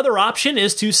 And the other option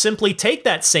is to simply take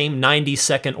that same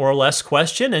 90-second or less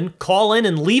question and call in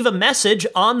and leave a message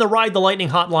on the Ride the Lightning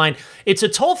hotline. It's a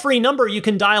toll-free number you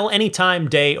can dial anytime,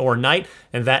 day or night,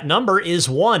 and that number is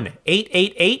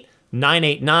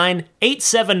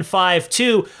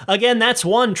 1-888-989-8752. Again, that's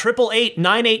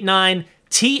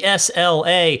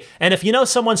 1-888-989-TSLA. And if you know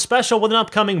someone special with an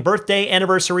upcoming birthday,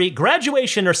 anniversary,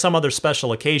 graduation, or some other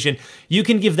special occasion, you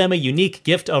can give them a unique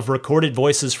gift of recorded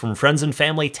voices from friends and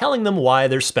family telling them why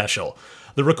they're special.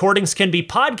 The recordings can be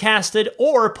podcasted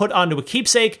or put onto a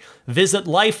keepsake. Visit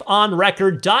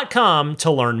lifeonrecord.com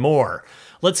to learn more.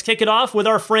 Let's kick it off with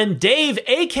our friend Dave,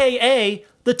 aka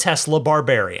the Tesla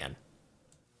Barbarian.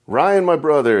 Ryan, my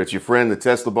brother, it's your friend, the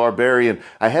Tesla Barbarian.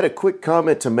 I had a quick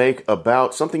comment to make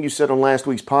about something you said on last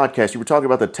week's podcast. You were talking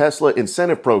about the Tesla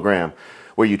incentive program,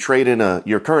 where you trade in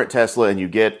your current Tesla and you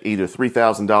get either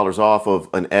 $3,000 off of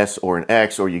an S or an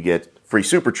X, or you get free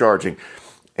supercharging.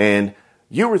 And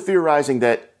you were theorizing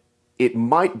that it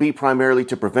might be primarily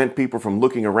to prevent people from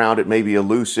looking around at maybe a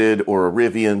Lucid or a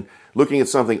Rivian, looking at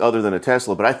something other than a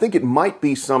Tesla. But I think it might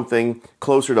be something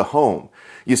closer to home.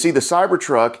 You see, the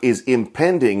Cybertruck is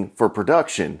impending for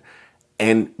production,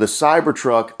 and the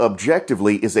Cybertruck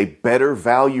objectively is a better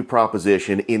value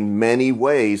proposition in many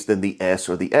ways than the S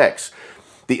or the X.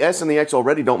 The S and the X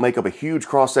already don't make up a huge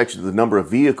cross-section of the number of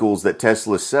vehicles that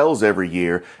Tesla sells every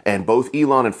year, and both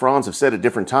Elon and Franz have said at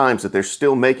different times that they're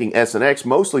still making S and X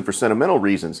mostly for sentimental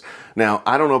reasons. Now,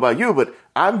 I don't know about you, but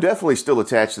I'm definitely still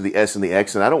attached to the S and the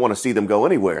X, and I don't want to see them go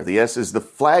anywhere. The S is the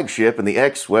flagship, and the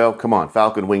X, well, come on,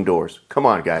 Falcon wing doors. Come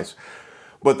on, guys.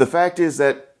 But the fact is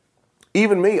that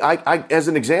even me, I as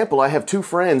an example, I have two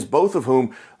friends, both of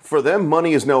whom, for them,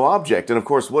 money is no object. And of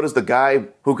course, what does the guy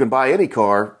who can buy any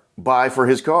car buy for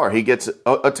his car? He gets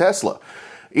a Tesla.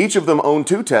 Each of them own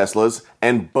two Teslas,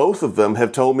 and both of them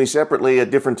have told me separately at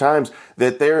different times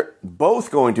that they're both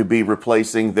going to be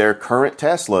replacing their current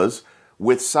Teslas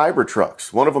with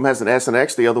Cybertrucks. One of them has an S and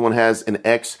X, the other one has an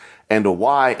X and a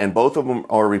Y, and both of them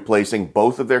are replacing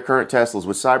both of their current Teslas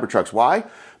with Cybertrucks. Why?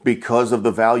 Because of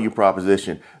the value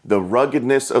proposition, the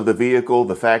ruggedness of the vehicle,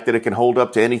 the fact that it can hold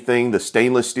up to anything, the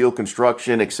stainless steel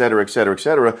construction, et cetera, et cetera, et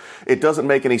cetera. It doesn't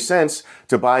make any sense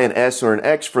to buy an S or an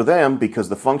X for them because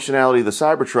the functionality of the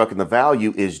Cybertruck and the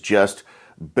value is just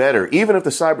better. Even if the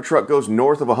Cybertruck goes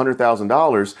north of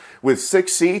 $100,000 with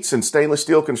 6 seats and stainless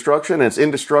steel construction, and it's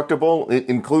indestructible,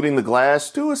 including the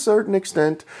glass to a certain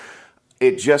extent,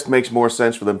 it just makes more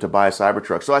sense for them to buy a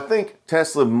Cybertruck. So I think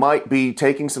Tesla might be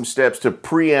taking some steps to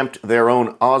preempt their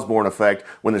own Osborne effect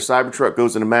when the Cybertruck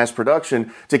goes into mass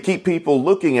production to keep people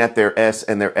looking at their S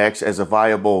and their X as a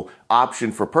viable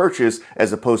option for purchase,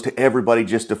 as opposed to everybody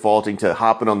just defaulting to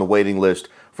hopping on the waiting list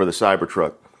for the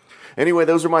Cybertruck. Anyway,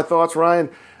 those are my thoughts, Ryan.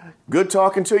 Good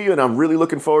talking to you, and I'm really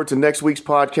looking forward to next week's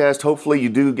podcast. Hopefully you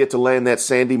do get to land that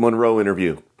Sandy Munro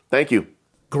interview. Thank you.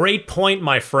 Great point,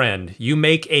 my friend. You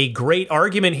make a great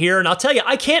argument here, and I'll tell you,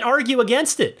 I can't argue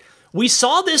against it. We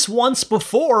saw this once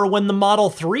before when the Model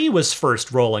 3 was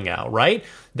first rolling out, right?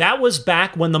 That was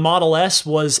back when the Model S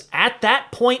was, at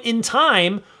that point in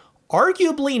time,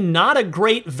 arguably not a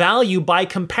great value by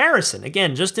comparison.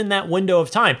 Again, just in that window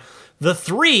of time. The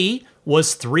 3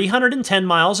 was 310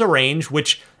 miles of range,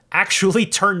 which actually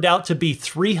turned out to be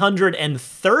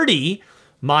 330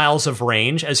 miles of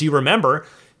range. As you remember,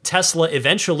 Tesla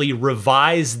eventually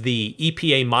revised the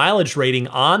EPA mileage rating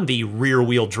on the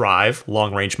rear-wheel drive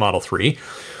long-range Model 3,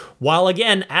 while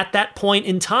again, at that point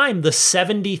in time, the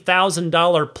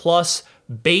 $70,000 plus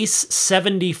base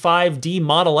 75D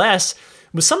Model S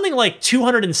was something like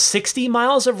 260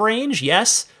 miles of range.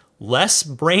 Yes, less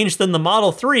range than the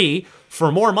Model 3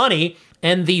 for more money,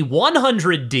 and the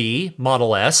 100D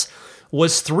Model S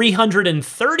was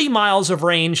 330 miles of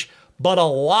range, but a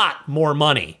lot more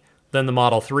money than the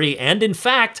Model 3. And in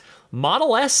fact,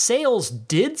 Model S sales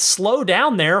did slow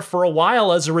down there for a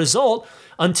while as a result,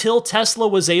 until Tesla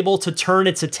was able to turn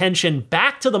its attention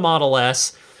back to the Model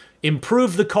S,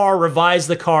 improve the car, revise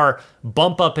the car,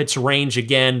 bump up its range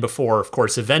again before, of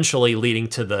course, eventually leading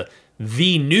to the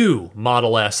new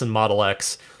Model S and Model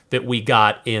X that we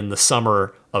got in the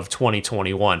summer of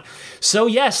 2021. So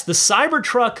yes, the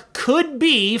Cybertruck could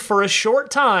be, for a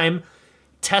short time,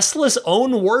 Tesla's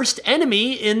own worst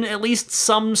enemy in at least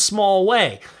some small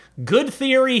way. Good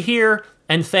theory here,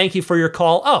 and thank you for your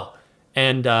call. Oh,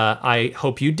 and I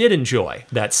hope you did enjoy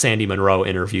that Sandy Monroe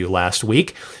interview last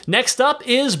week. Next up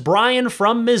is Brian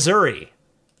from Missouri.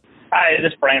 Hi,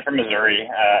 this is Brian from Missouri.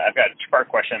 I've got a two-part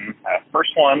question.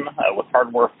 First one, with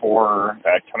Hardware 4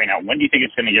 coming out, when do you think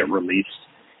it's going to get released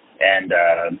and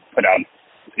put out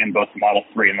in both the Model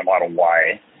 3 and the Model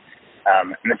Y?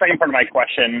 And the second part of my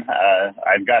question,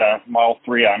 I've got a Model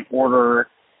 3 on order,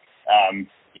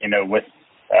 with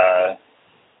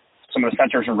some of the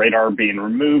sensors and radar being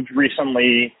removed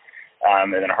recently,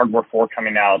 and then Hardware 4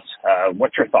 coming out.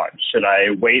 What's your thought? Should I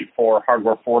wait for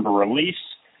Hardware 4 to release?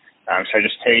 Should I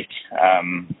just take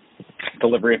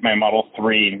delivery of my Model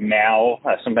 3 now,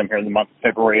 sometime here in the month of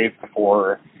February,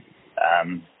 before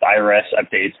the IRS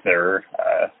updates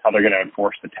how they're going to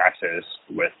enforce the taxes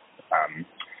with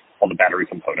all the battery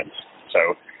components?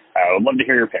 So I would love to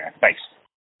hear your opinion. Thanks.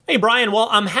 Hey, Brian. Well,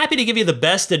 I'm happy to give you the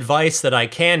best advice that I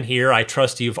can here. I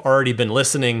trust you've already been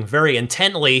listening very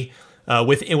intently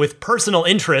with personal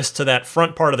interest to that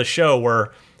front part of the show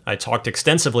where I talked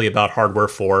extensively about Hardware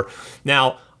 4.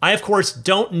 Now, I, of course,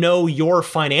 don't know your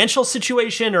financial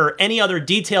situation or any other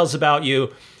details about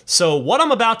you, so what I'm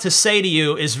about to say to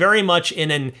you is very much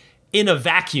in a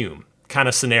vacuum kind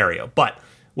of scenario. But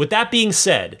with that being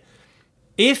said,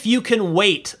 if you can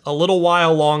wait a little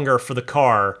while longer for the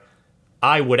car,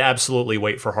 I would absolutely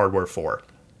wait for Hardware 4.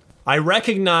 I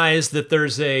recognize that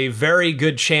there's a very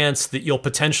good chance that you'll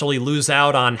potentially lose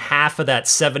out on half of that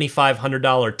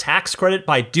 $7,500 tax credit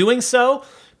by doing so,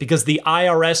 because the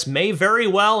IRS may very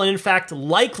well, and in fact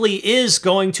likely is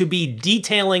going to be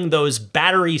detailing those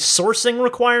battery sourcing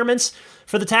requirements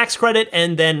for the tax credit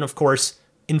and then, of course,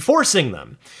 enforcing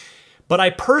them. But I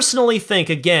personally think,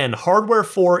 again, Hardware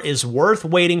 4 is worth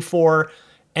waiting for,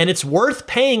 and it's worth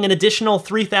paying an additional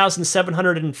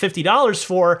 $3,750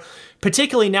 for,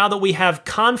 particularly now that we have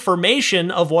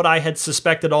confirmation of what I had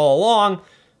suspected all along,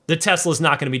 that Tesla's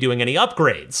not going to be doing any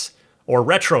upgrades or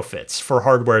retrofits for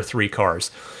Hardware 3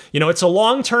 cars. It's a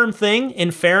long-term thing,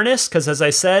 in fairness, because as I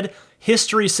said,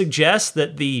 history suggests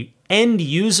that the end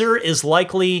user is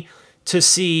likely to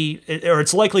see, or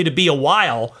it's likely to be a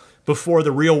while before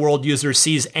the real-world user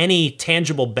sees any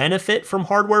tangible benefit from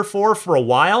Hardware 4 for a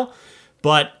while.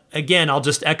 But again, I'll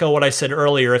just echo what I said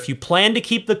earlier. If you plan to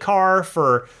keep the car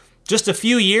for just a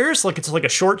few years, like it's like a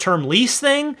short-term lease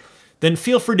thing, then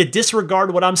feel free to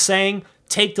disregard what I'm saying,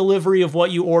 take delivery of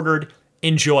what you ordered,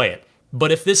 enjoy it.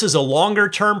 But if this is a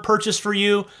longer-term purchase for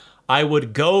you, I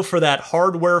would go for that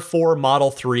Hardware 4 Model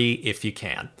 3 if you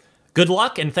can. Good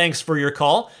luck, and thanks for your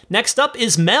call. Next up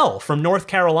is Mel from North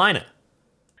Carolina.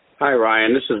 Hi,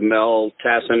 Ryan. This is Mel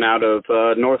Tassin out of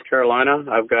North Carolina.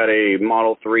 I've got a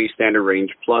Model 3 Standard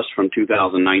Range Plus from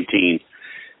 2019.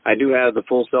 I do have the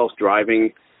full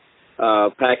self-driving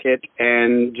packet,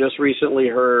 and just recently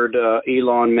heard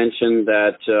Elon mention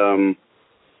that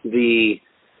the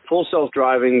full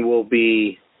self-driving will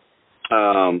be,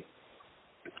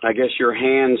 your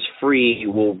hands-free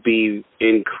will be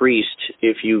increased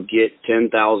if you get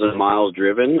 10,000 miles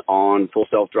driven on full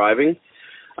self-driving.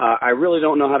 I really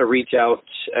don't know how to reach out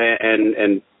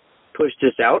and push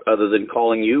this out other than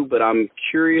calling you, but I'm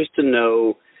curious to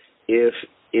know if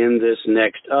in this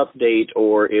next update,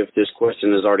 or if this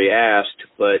question is already asked,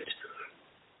 but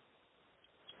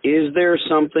is there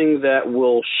something that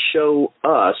will show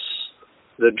us,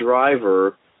 the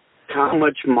driver, how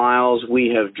much miles we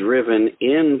have driven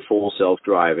in full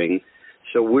self-driving,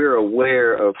 so we're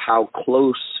aware of how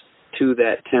close to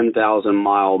that 10,000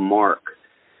 mile mark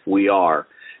we are?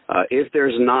 If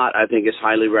there's not, I think it's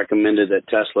highly recommended that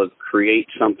Tesla create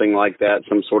something like that,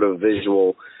 some sort of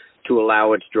visual to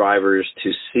allow its drivers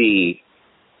to see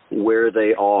where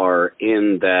they are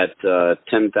in that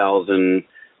 10,000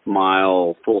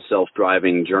 mile full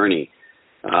self-driving journey.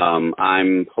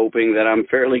 I'm hoping that I'm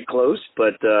fairly close,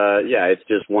 but it's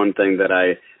just one thing that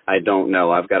I don't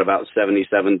know. I've got about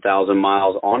 77,000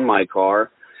 miles on my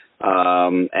car,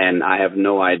 and I have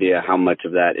no idea how much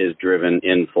of that is driven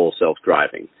in full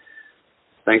self-driving.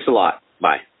 Thanks a lot.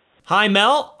 Bye. Hi,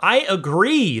 Mel. I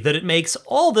agree that it makes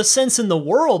all the sense in the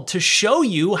world to show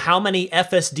you how many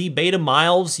FSD beta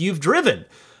miles you've driven.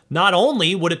 Not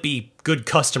only would it be good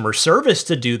customer service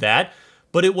to do that,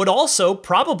 but it would also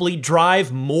probably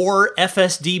drive more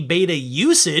FSD beta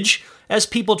usage as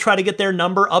people try to get their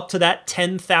number up to that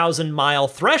 10,000 mile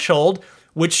threshold,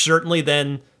 which certainly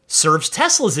then serves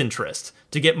Tesla's interest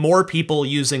to get more people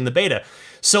using the beta.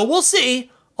 So we'll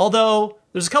see. Although,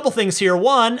 there's a couple things here.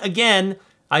 One, again,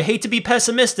 I hate to be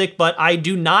pessimistic, but I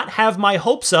do not have my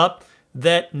hopes up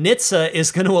that NHTSA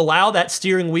is going to allow that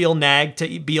steering wheel nag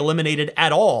to be eliminated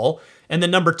at all. And then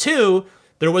number two,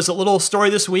 there was a little story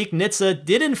this week. NHTSA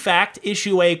did in fact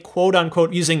issue a quote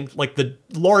unquote, using like the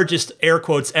largest air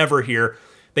quotes ever here,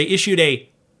 they issued a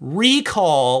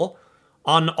recall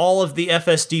on all of the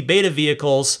FSD beta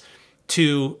vehicles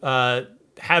to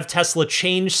have Tesla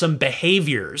change some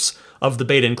behaviors of the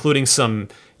beta, including some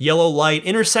yellow light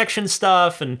intersection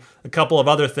stuff and a couple of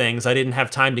other things. I didn't have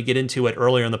time to get into it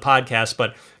earlier in the podcast,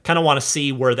 but kind of want to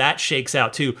see where that shakes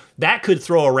out too. That could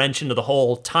throw a wrench into the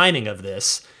whole timing of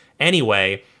this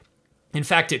anyway. In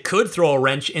fact, it could throw a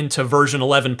wrench into version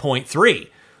 11.3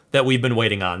 that we've been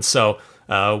waiting on. So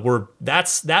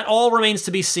that all remains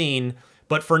to be seen.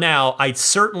 But for now, I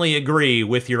certainly agree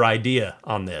with your idea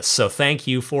on this. So thank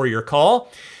you for your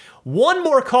call. One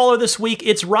more caller this week.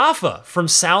 It's Rafa from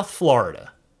South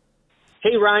Florida.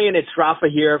 Hey, Ryan. It's Rafa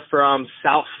here from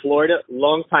South Florida.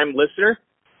 Longtime listener.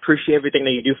 Appreciate everything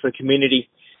that you do for the community.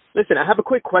 Listen, I have a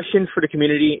quick question for the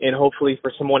community and hopefully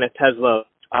for someone at Tesla.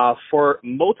 For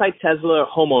multi-Tesla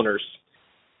homeowners.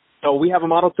 So we have a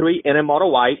Model 3 and a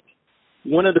Model Y.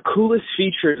 One of the coolest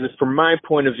features, from my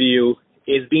point of view,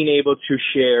 is being able to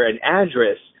share an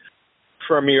address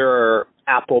from your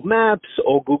Apple Maps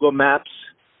or Google Maps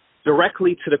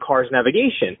directly to the car's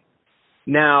navigation.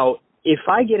 Now, if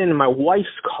I get into my wife's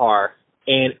car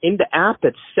and in the app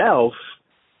itself,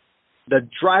 the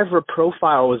driver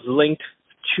profile is linked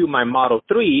to my Model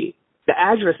 3, the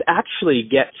address actually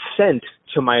gets sent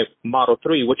to my Model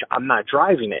 3, which I'm not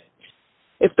driving it.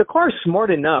 If the car is smart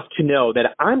enough to know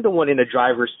that I'm the one in the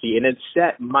driver's seat and it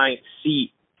set my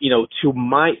seat, to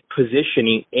my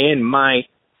positioning and my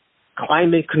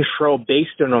climate control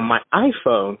based on my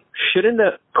iPhone, shouldn't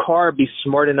the car be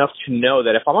smart enough to know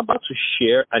that if I'm about to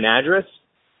share an address,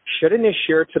 shouldn't it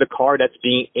share to the car that's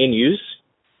being in use?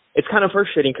 It's kind of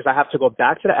frustrating because I have to go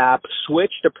back to the app,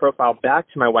 switch the profile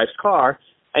back to my wife's car,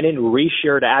 and then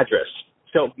reshare the address.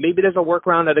 So maybe there's a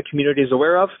workaround that the community is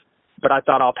aware of, but I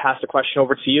thought I'll pass the question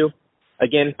over to you.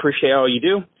 Again, appreciate all you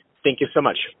do. Thank you so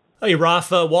much. Hey,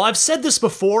 Rafa. Well, I've said this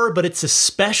before, but it's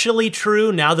especially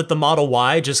true now that the Model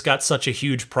Y just got such a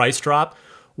huge price drop.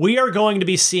 We are going to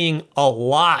be seeing a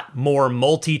lot more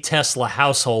multi-Tesla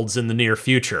households in the near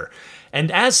future.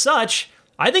 And as such,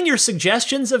 I think your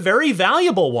suggestion's a very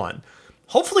valuable one.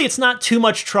 Hopefully it's not too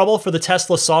much trouble for the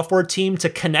Tesla software team to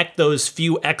connect those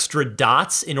few extra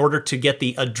dots in order to get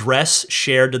the address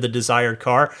shared to the desired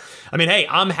car. I mean, hey,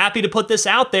 I'm happy to put this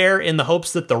out there in the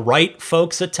hopes that the right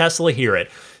folks at Tesla hear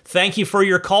it. Thank you for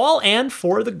your call and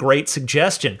for the great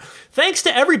suggestion. Thanks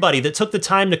to everybody that took the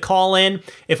time to call in.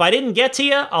 If I didn't get to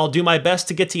you, I'll do my best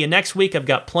to get to you next week. I've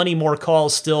got plenty more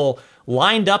calls still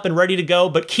lined up and ready to go,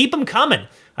 but keep them coming.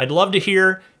 I'd love to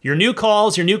hear your new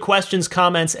calls, your new questions,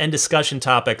 comments, and discussion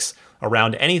topics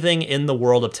around anything in the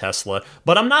world of Tesla.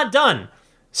 But I'm not done.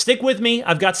 Stick with me.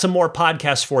 I've got some more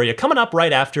podcasts for you coming up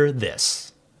right after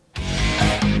this.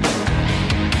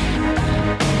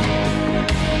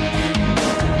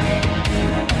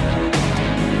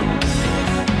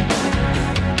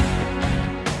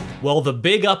 Well, the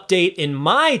big update in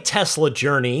my Tesla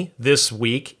journey this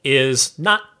week is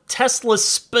not Tesla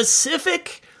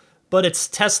specific, but it's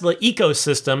Tesla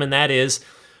ecosystem, and that is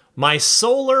my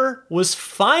solar was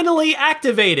finally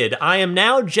activated. I am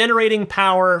now generating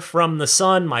power from the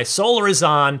sun. My solar is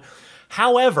on.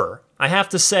 However, I have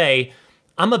to say,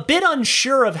 I'm a bit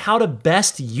unsure of how to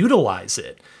best utilize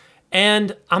it.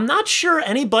 And I'm not sure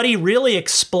anybody really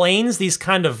explains these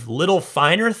kind of little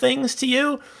finer things to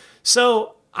you.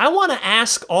 So I want to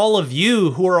ask all of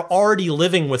you who are already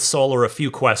living with solar a few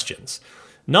questions.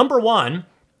 Number one,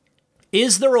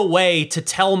 is there a way to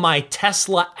tell my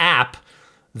Tesla app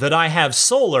that I have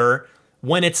solar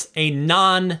when it's a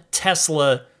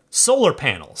non-Tesla solar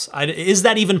panels? Is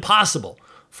that even possible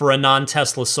for a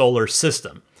non-Tesla solar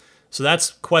system? So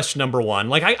that's question number one.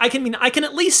 Like I can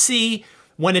at least see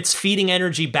when it's feeding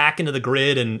energy back into the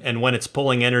grid and when it's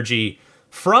pulling energy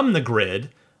from the grid.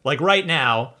 Like right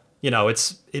now,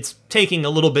 it's taking a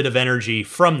little bit of energy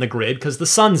from the grid because the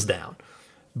sun's down.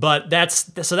 But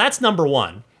that's number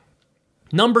one.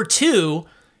 Number two,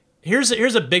 here's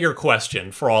a bigger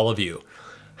question for all of you.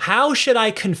 How should I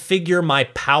configure my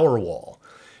Powerwall?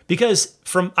 Because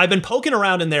I've been poking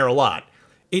around in there a lot.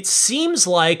 It seems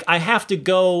like I have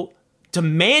to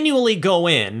manually go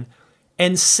in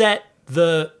and set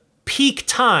the peak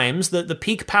times, the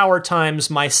peak power times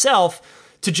myself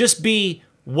to just be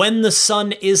when the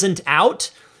sun isn't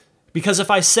out. Because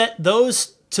if I set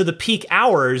those to the peak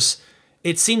hours,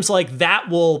 it seems like that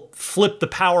will flip the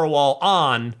Powerwall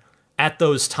on at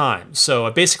those times. So I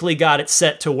basically got it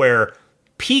set to where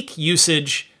peak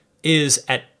usage is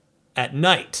at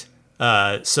night.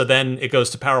 So then it goes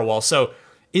to Powerwall. So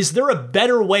is there a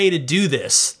better way to do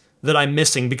this that I'm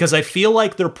missing? Because I feel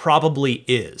like there probably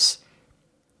is.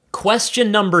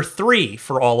 Question number 3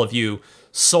 for all of you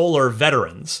solar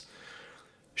veterans.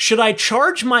 Should I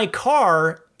charge my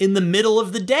car in the middle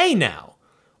of the day now,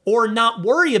 or not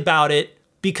worry about it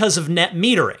because of net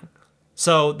metering?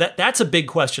 So that's a big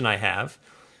question I have,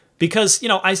 because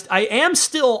I am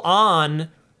still on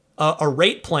a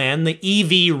rate plan, the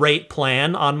EV rate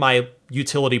plan on my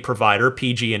utility provider,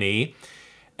 PG&E,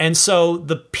 and so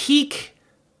the peak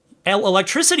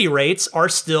electricity rates are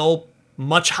still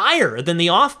much higher than the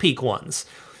off-peak ones.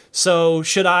 So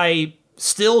should I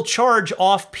still charge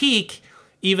off-peak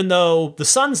even though the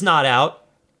sun's not out?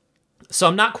 So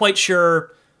I'm not quite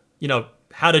sure,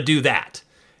 how to do that.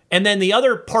 And then the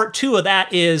other part 2 of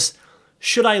that is,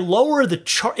 should I lower the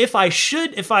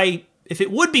if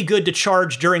it would be good to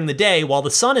charge during the day while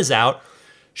the sun is out,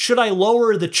 should I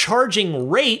lower the charging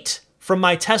rate from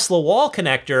my Tesla wall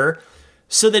connector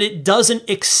so that it doesn't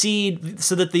exceed,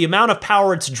 so that the amount of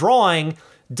power it's drawing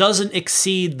doesn't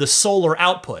exceed the solar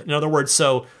output? In other words,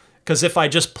 because if I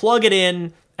just plug it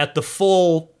in at the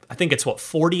full, I think it's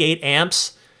 48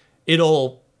 amps,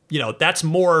 it'll, that's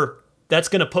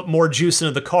going to put more juice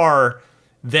into the car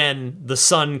than the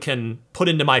sun can put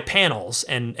into my panels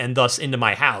and thus into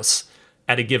my house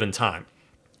at a given time.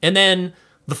 And then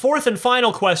the fourth and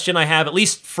final question I have, at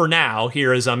least for now,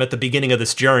 here as I'm at the beginning of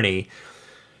this journey,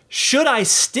 should I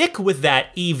stick with that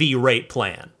EV rate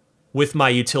plan with my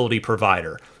utility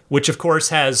provider, which of course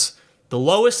has the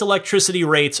lowest electricity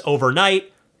rates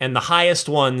overnight and the highest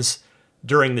ones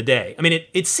during the day? I mean,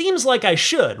 it seems like I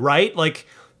should, right? Like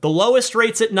the lowest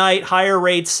rates at night, higher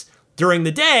rates during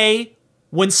the day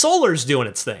when solar's doing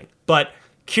its thing. But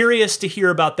curious to hear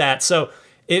about that. So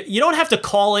you don't have to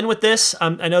call in with this.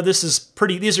 I know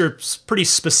these are pretty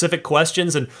specific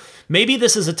questions, and maybe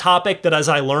this is a topic that as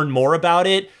I learn more about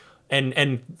it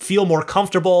and feel more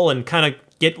comfortable and kind of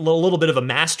get a little bit of a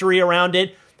mastery around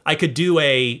it, I could do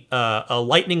a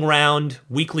lightning round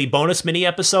weekly bonus mini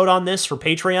episode on this for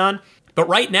Patreon. But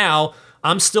right now,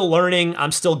 I'm still learning,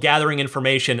 I'm still gathering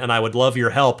information, and I would love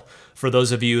your help for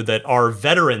those of you that are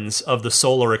veterans of the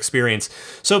solar experience.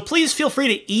 So please feel free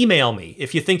to email me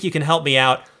if you think you can help me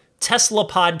out,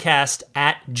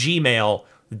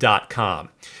 teslapodcast@gmail.com.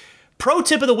 Pro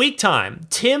tip of the week time.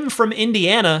 Tim from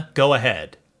Indiana, go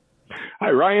ahead.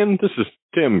 Hi, Ryan. This is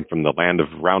Tim from the land of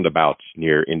roundabouts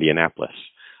near Indianapolis.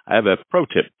 I have a pro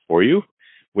tip for you.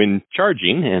 When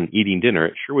charging and eating dinner,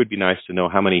 it sure would be nice to know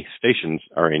how many stations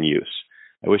are in use.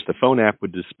 I wish the phone app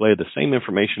would display the same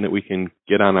information that we can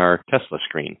get on our Tesla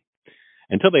screen.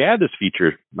 Until they add this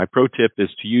feature, my pro tip is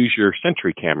to use your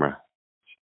Sentry camera.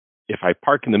 If I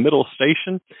park in the middle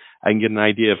station, I can get an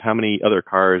idea of how many other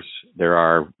cars there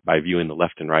are by viewing the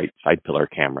left and right side pillar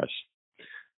cameras.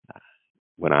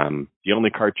 When I'm the only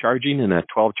car charging in a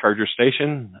 12-charger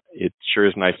station, it sure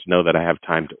is nice to know that I have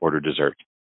time to order dessert.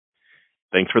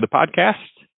 Thanks for the podcast.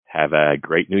 Have a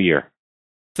great new year.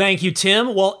 Thank you,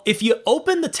 Tim. Well, if you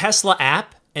open the Tesla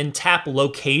app and tap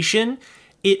location,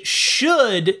 it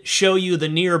should show you the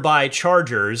nearby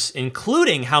chargers,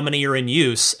 including how many are in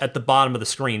use at the bottom of the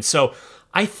screen. So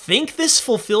I think this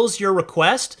fulfills your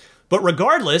request, but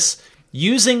regardless,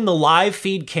 using the live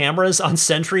feed cameras on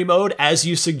Sentry mode, as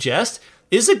you suggest,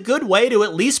 is a good way to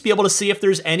at least be able to see if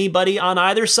there's anybody on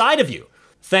either side of you.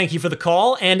 Thank you for the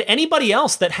call, and anybody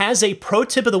else that has a pro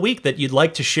tip of the week that you'd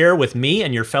like to share with me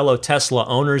and your fellow Tesla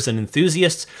owners and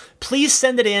enthusiasts, please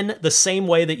send it in the same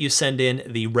way that you send in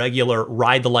the regular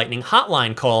Ride the Lightning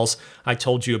hotline calls. I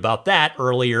told you about that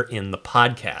earlier in the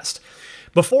podcast.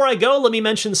 Before I go, let me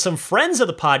mention some friends of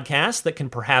the podcast that can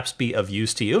perhaps be of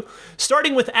use to you,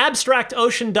 starting with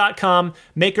AbstractOcean.com,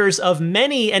 makers of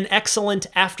many an excellent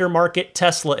aftermarket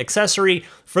Tesla accessory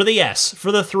for the S,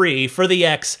 for the 3, for the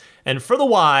X, and for the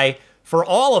Y, for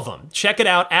all of them. Check it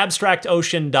out,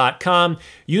 AbstractOcean.com.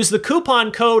 Use the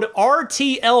coupon code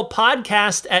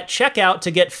RTLPodcast at checkout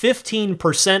to get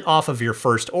 15% off of your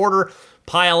first order.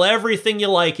 Pile everything you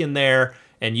like in there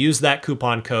and use that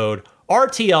coupon code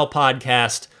RTL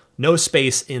Podcast, no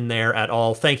space in there at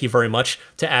all. Thank you very much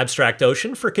to Abstract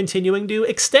Ocean for continuing to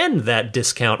extend that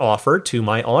discount offer to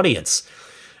my audience.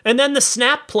 And then the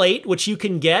snap plate, which you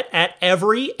can get at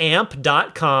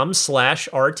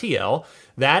everyamp.com/RTL.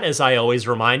 That, as I always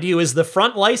remind you, is the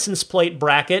front license plate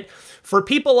bracket for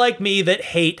people like me that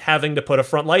hate having to put a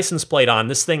front license plate on.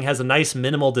 This thing has a nice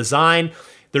minimal design.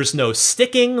 There's no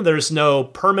sticking, there's no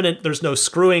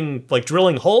screwing, like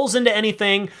drilling holes into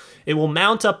anything. It will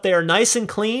mount up there nice and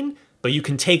clean, but you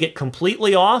can take it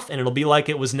completely off and it'll be like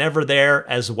it was never there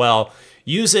as well.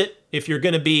 Use it if you're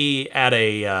going to be at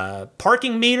a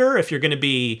parking meter, if you're going to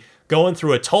be going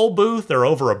through a toll booth or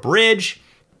over a bridge.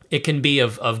 It can be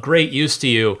of great use to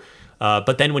you.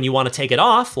 But then when you want to take it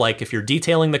off, like if you're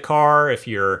detailing the car, if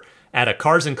you're at a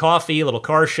Cars and Coffee, little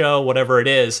car show, whatever it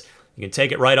is, you can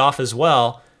take it right off as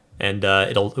well. And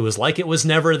it was like it was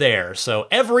never there. So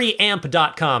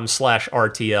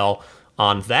everyamp.com/RTL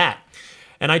on that.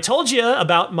 And I told you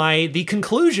about the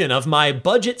conclusion of my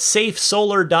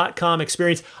budgetsafesolar.com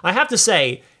experience. I have to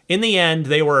say, in the end,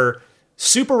 they were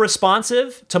super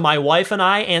responsive to my wife and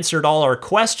I, answered all our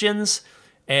questions,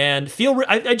 and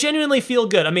I genuinely feel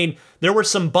good. I mean, there were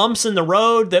some bumps in the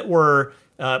road that were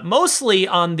mostly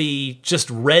on the just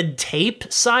red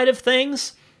tape side of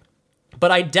things,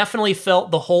 but I definitely felt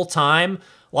the whole time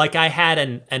like I had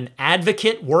an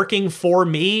advocate working for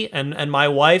me and my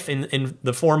wife in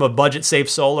the form of Budget Safe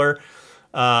Solar.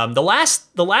 The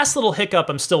last little hiccup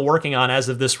I'm still working on as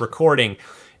of this recording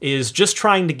is just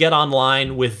trying to get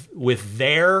online with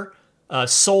their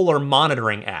solar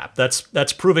monitoring app.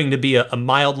 That's proving to be a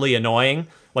mildly annoying,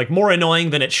 like more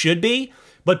annoying than it should be.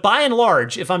 But by and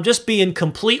large, if I'm just being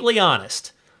completely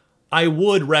honest, I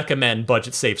would recommend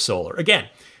Budget Safe Solar. Again,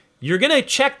 you're gonna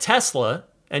check Tesla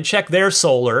and check their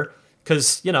solar,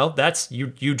 because, that's,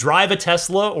 you drive a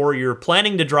Tesla or you're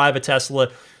planning to drive a Tesla.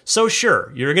 So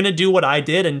sure, you're going to do what I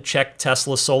did and check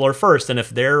Tesla solar first. And if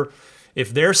their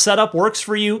setup works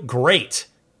for you, great.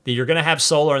 You're going to have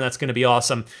solar and that's going to be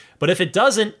awesome. But if it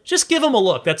doesn't, just give them a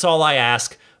look. That's all I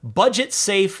ask.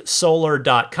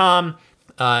 Budgetsafesolar.com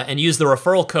and use the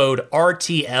referral code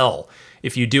RTL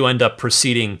if you do end up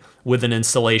proceeding with an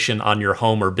installation on your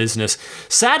home or business.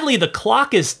 Sadly, the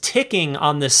clock is ticking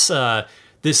on this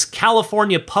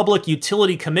California Public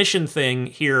Utility Commission thing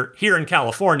here in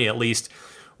California, at least,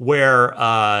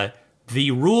 where the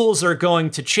rules are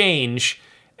going to change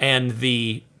and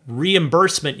the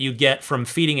reimbursement you get from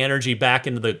feeding energy back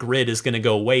into the grid is going to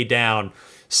go way down.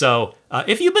 So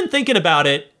if you've been thinking about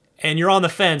it and you're on the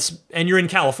fence and you're in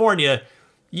California,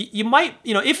 you might,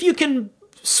 if you can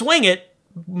swing it,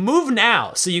 move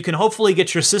now so you can hopefully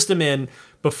get your system in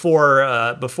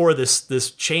before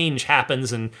this change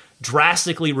happens and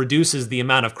drastically reduces the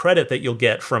amount of credit that you'll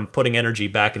get from putting energy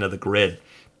back into the grid.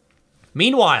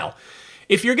 Meanwhile,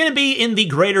 if you're going to be in the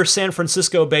greater San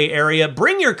Francisco Bay Area,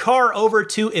 bring your car over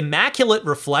to Immaculate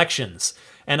Reflections,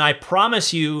 and I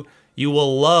promise you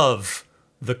will love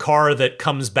the car that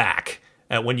comes back.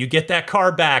 When you get that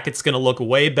car back, it's going to look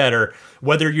way better,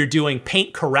 whether you're doing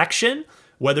paint correction,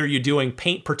 whether you're doing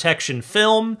paint protection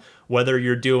film, whether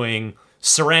you're doing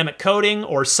ceramic coating,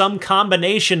 or some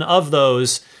combination of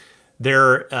those.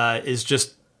 There's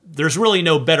really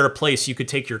no better place you could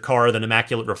take your car than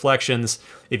Immaculate Reflections.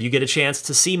 If you get a chance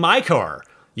to see my car,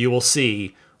 you will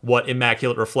see what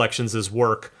Immaculate Reflections'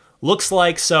 work looks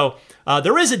like. So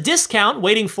there is a discount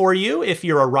waiting for you if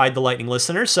you're a Ride the Lightning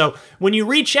listener. So when you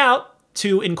reach out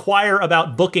to inquire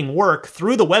about booking work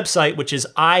through the website, which is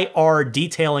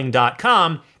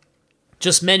irdetailing.com,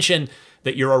 just mention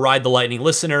that you're a Ride the Lightning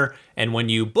listener, and when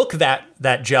you book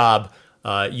that job,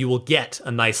 you will get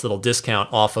a nice little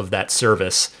discount off of that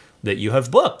service that you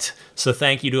have booked. So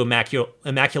thank you to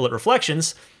Immaculate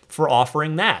Reflections for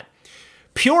offering that.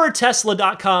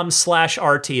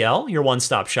 PureTesla.com/RTL, your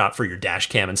one-stop shop for your dash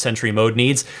cam and Sentry mode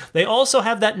needs. They also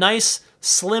have that nice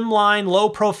slimline,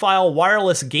 low-profile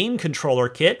wireless game controller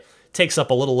kit. Takes up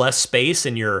a little less space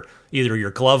in either your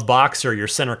glove box or your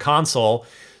center console.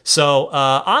 So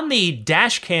on the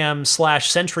dash cam /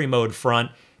 Sentry mode front,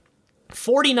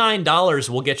 $49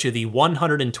 will get you the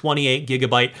 128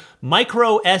 gigabyte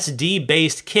micro SD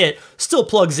based kit. Still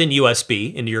plugs in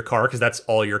USB into your car because that's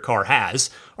all your car has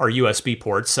are USB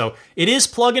ports. So it is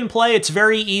plug and play. It's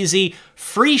very easy.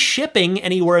 Free shipping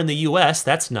anywhere in the US.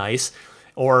 That's nice.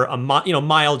 Or a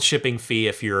mild shipping fee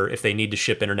if they need to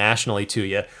ship internationally to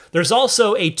you. There's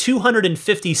also a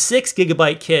 256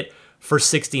 gigabyte kit for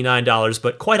 $69,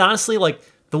 but quite honestly, like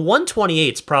the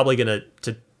 128 is probably gonna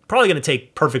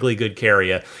take perfectly good care of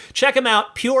you. Check them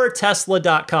out,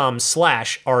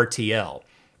 puretesla.com/RTL.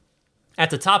 At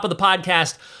the top of the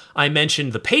podcast, I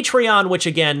mentioned the Patreon, which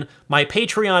again, my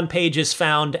Patreon page is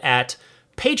found at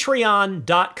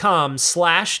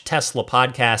patreon.com/Tesla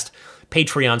podcast.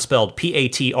 Patreon spelled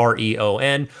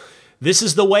Patreon. This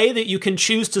is the way that you can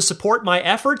choose to support my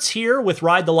efforts here with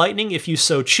Ride the Lightning if you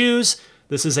so choose.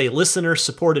 This is a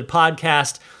listener-supported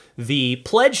podcast. The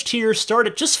pledge tiers start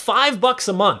at just $5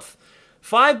 a month.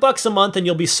 $5 a month and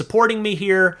you'll be supporting me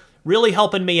here really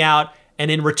helping me out. And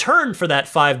in return for that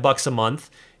 $5 a month,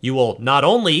 you will not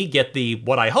only get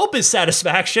what I hope is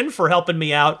satisfaction for helping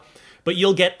me out, but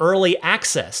you'll get early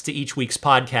access to each week's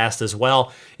podcast as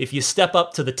well. If you step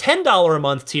up to the $10 a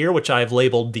month tier, which I've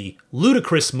labeled the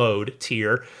ludicrous mode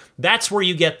tier, that's where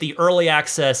you get the early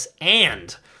access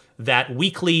and that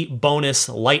weekly bonus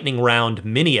lightning round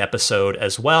mini episode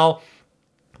as well.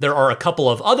 There are a couple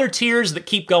of other tiers that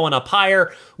keep going up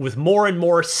higher with more and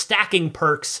more stacking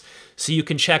perks, so you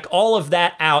can check all of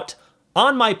that out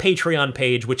on my Patreon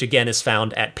page, which again is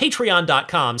found at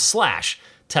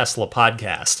patreon.com/Tesla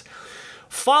Podcast.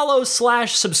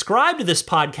 Follow/subscribe to this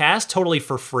podcast totally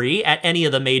for free at any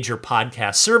of the major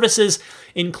podcast services,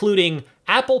 including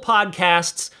Apple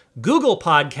Podcasts, Google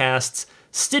Podcasts,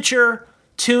 Stitcher,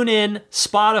 TuneIn,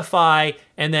 Spotify,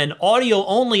 and then audio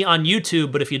only on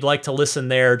YouTube. But if you'd like to listen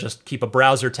there, just keep a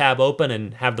browser tab open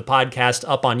and have the podcast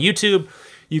up on YouTube.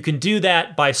 You can do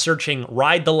that by searching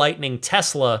Ride the Lightning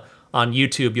Tesla on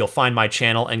YouTube. You'll find my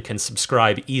channel and can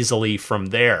subscribe easily from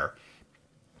there.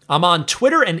 I'm on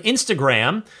Twitter and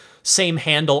Instagram, same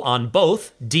handle on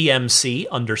both,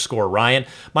 DMC_Ryan.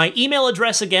 My email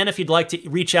address, again, if you'd like to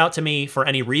reach out to me for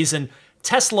any reason,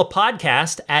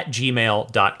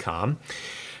 teslapodcast@gmail.com.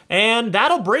 And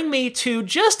that'll bring me to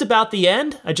just about the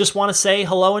end. I just want to say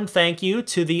hello and thank you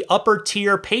to the upper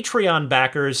tier Patreon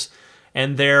backers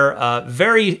and their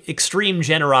very extreme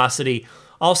generosity.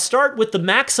 I'll start with the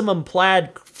Maximum Plaid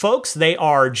folks. They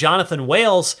are Jonathan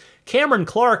Wales, Cameron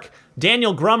Clark,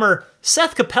 Daniel Grummer,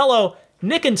 Seth Capello,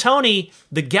 Nick and Tony,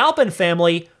 the Galpin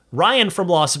family, Ryan from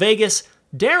Las Vegas,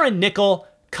 Darren Nickel,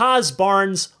 Kaz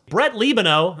Barnes, Brett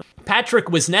Libano, Patrick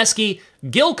Wisniewski,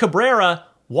 Gil Cabrera,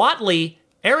 Watley,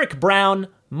 Eric Brown,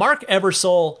 Mark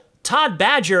Eversole, Todd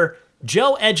Badger,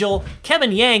 Joe Edgel,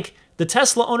 Kevin Yank, the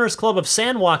Tesla Owners Club of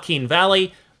San Joaquin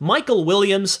Valley, Michael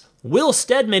Williams, Will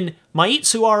Stedman, Mait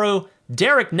Suaru,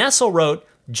 Derek Nesselrote,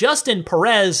 Justin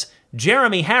Perez,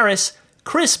 Jeremy Harris,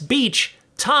 Chris Beach,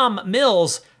 Tom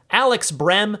Mills, Alex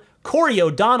Brem, Corey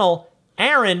O'Donnell,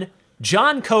 Aaron,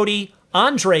 John Cody,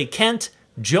 Andre Kent,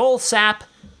 Joel Sapp,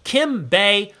 Kim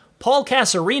Bay, Paul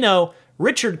Casarino,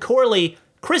 Richard Corley,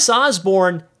 Chris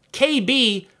Osborne,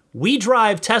 KB, We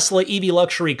Drive Tesla EV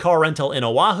Luxury Car Rental in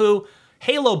Oahu,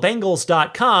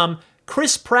 HaloBengals.com,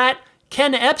 Chris Pratt,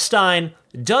 Ken Epstein,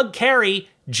 Doug Carey,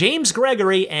 James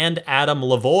Gregory, and Adam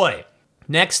Lavoie.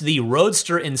 Next, the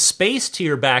Roadster in Space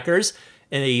tier backers.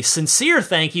 A sincere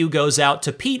thank you goes out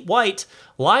to Pete White,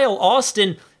 Lyle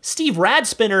Austin, Steve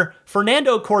Radspinner,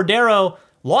 Fernando Cordero,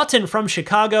 Lawton from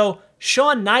Chicago,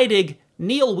 Sean Neidig,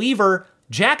 Neil Weaver,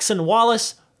 Jackson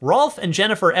Wallace, Rolf and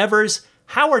Jennifer Evers,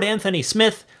 Howard Anthony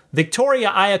Smith, Victoria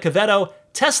Iacovetto,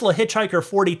 Tesla Hitchhiker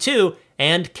 42,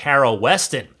 and Kara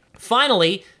Weston.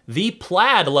 Finally, the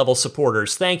Plaid level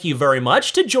supporters. Thank you very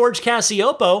much to George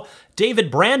Cassiopo,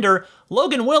 David Brander,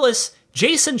 Logan Willis,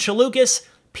 Jason Chalukas,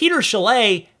 Peter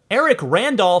Chalet, Eric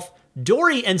Randolph,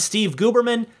 Dory and Steve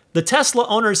Guberman, the Tesla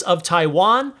Owners of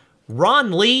Taiwan,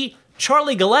 Ron Lee,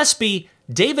 Charlie Gillespie,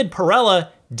 David Perella,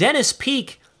 Dennis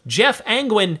Peak, Jeff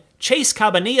Angwin, Chase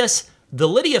Cabanillas, the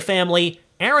Lydia family,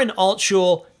 Aaron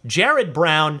Altschul, Jared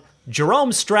Brown,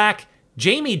 Jerome Strack,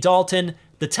 Jamie Dalton,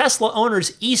 the Tesla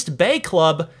Owners East Bay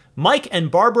Club, Mike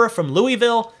and Barbara from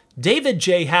Louisville, David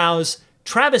J. Howes,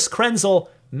 Travis Krenzel,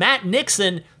 Matt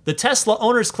Nixon, the Tesla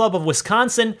Owners Club of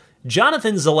Wisconsin,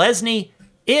 Jonathan Zalesny,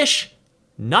 Ish,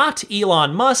 not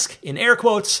Elon Musk, in air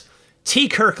quotes, T.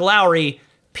 Kirk Lowry,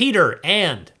 Peter,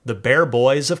 and the Bear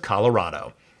Boys of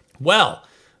Colorado. Well,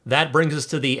 that brings us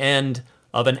to the end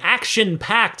of an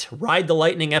action-packed Ride the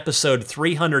Lightning episode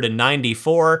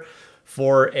 394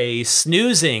 for a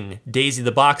snoozing Daisy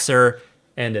the Boxer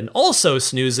and an also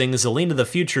snoozing Zelina the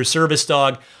Future Service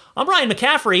Dog. I'm Ryan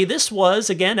McCaffrey. This was,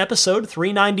 again, episode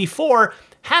 394.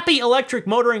 Happy electric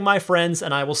motoring, my friends,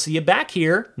 and I will see you back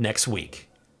here next week.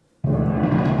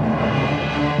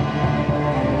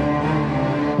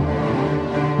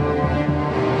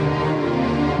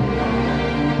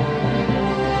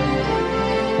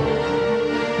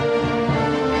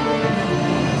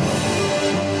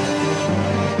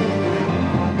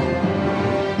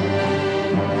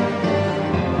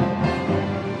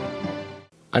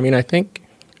 I mean, I think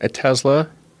a Tesla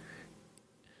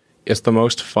is the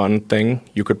most fun thing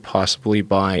you could possibly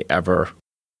buy ever.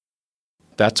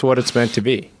 That's what it's meant to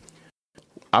be.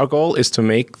 Our goal is to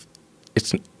make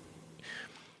it's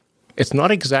not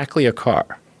exactly a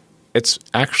car. It's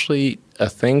actually a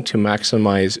thing to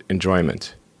maximize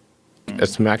enjoyment.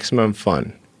 It's maximum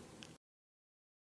fun.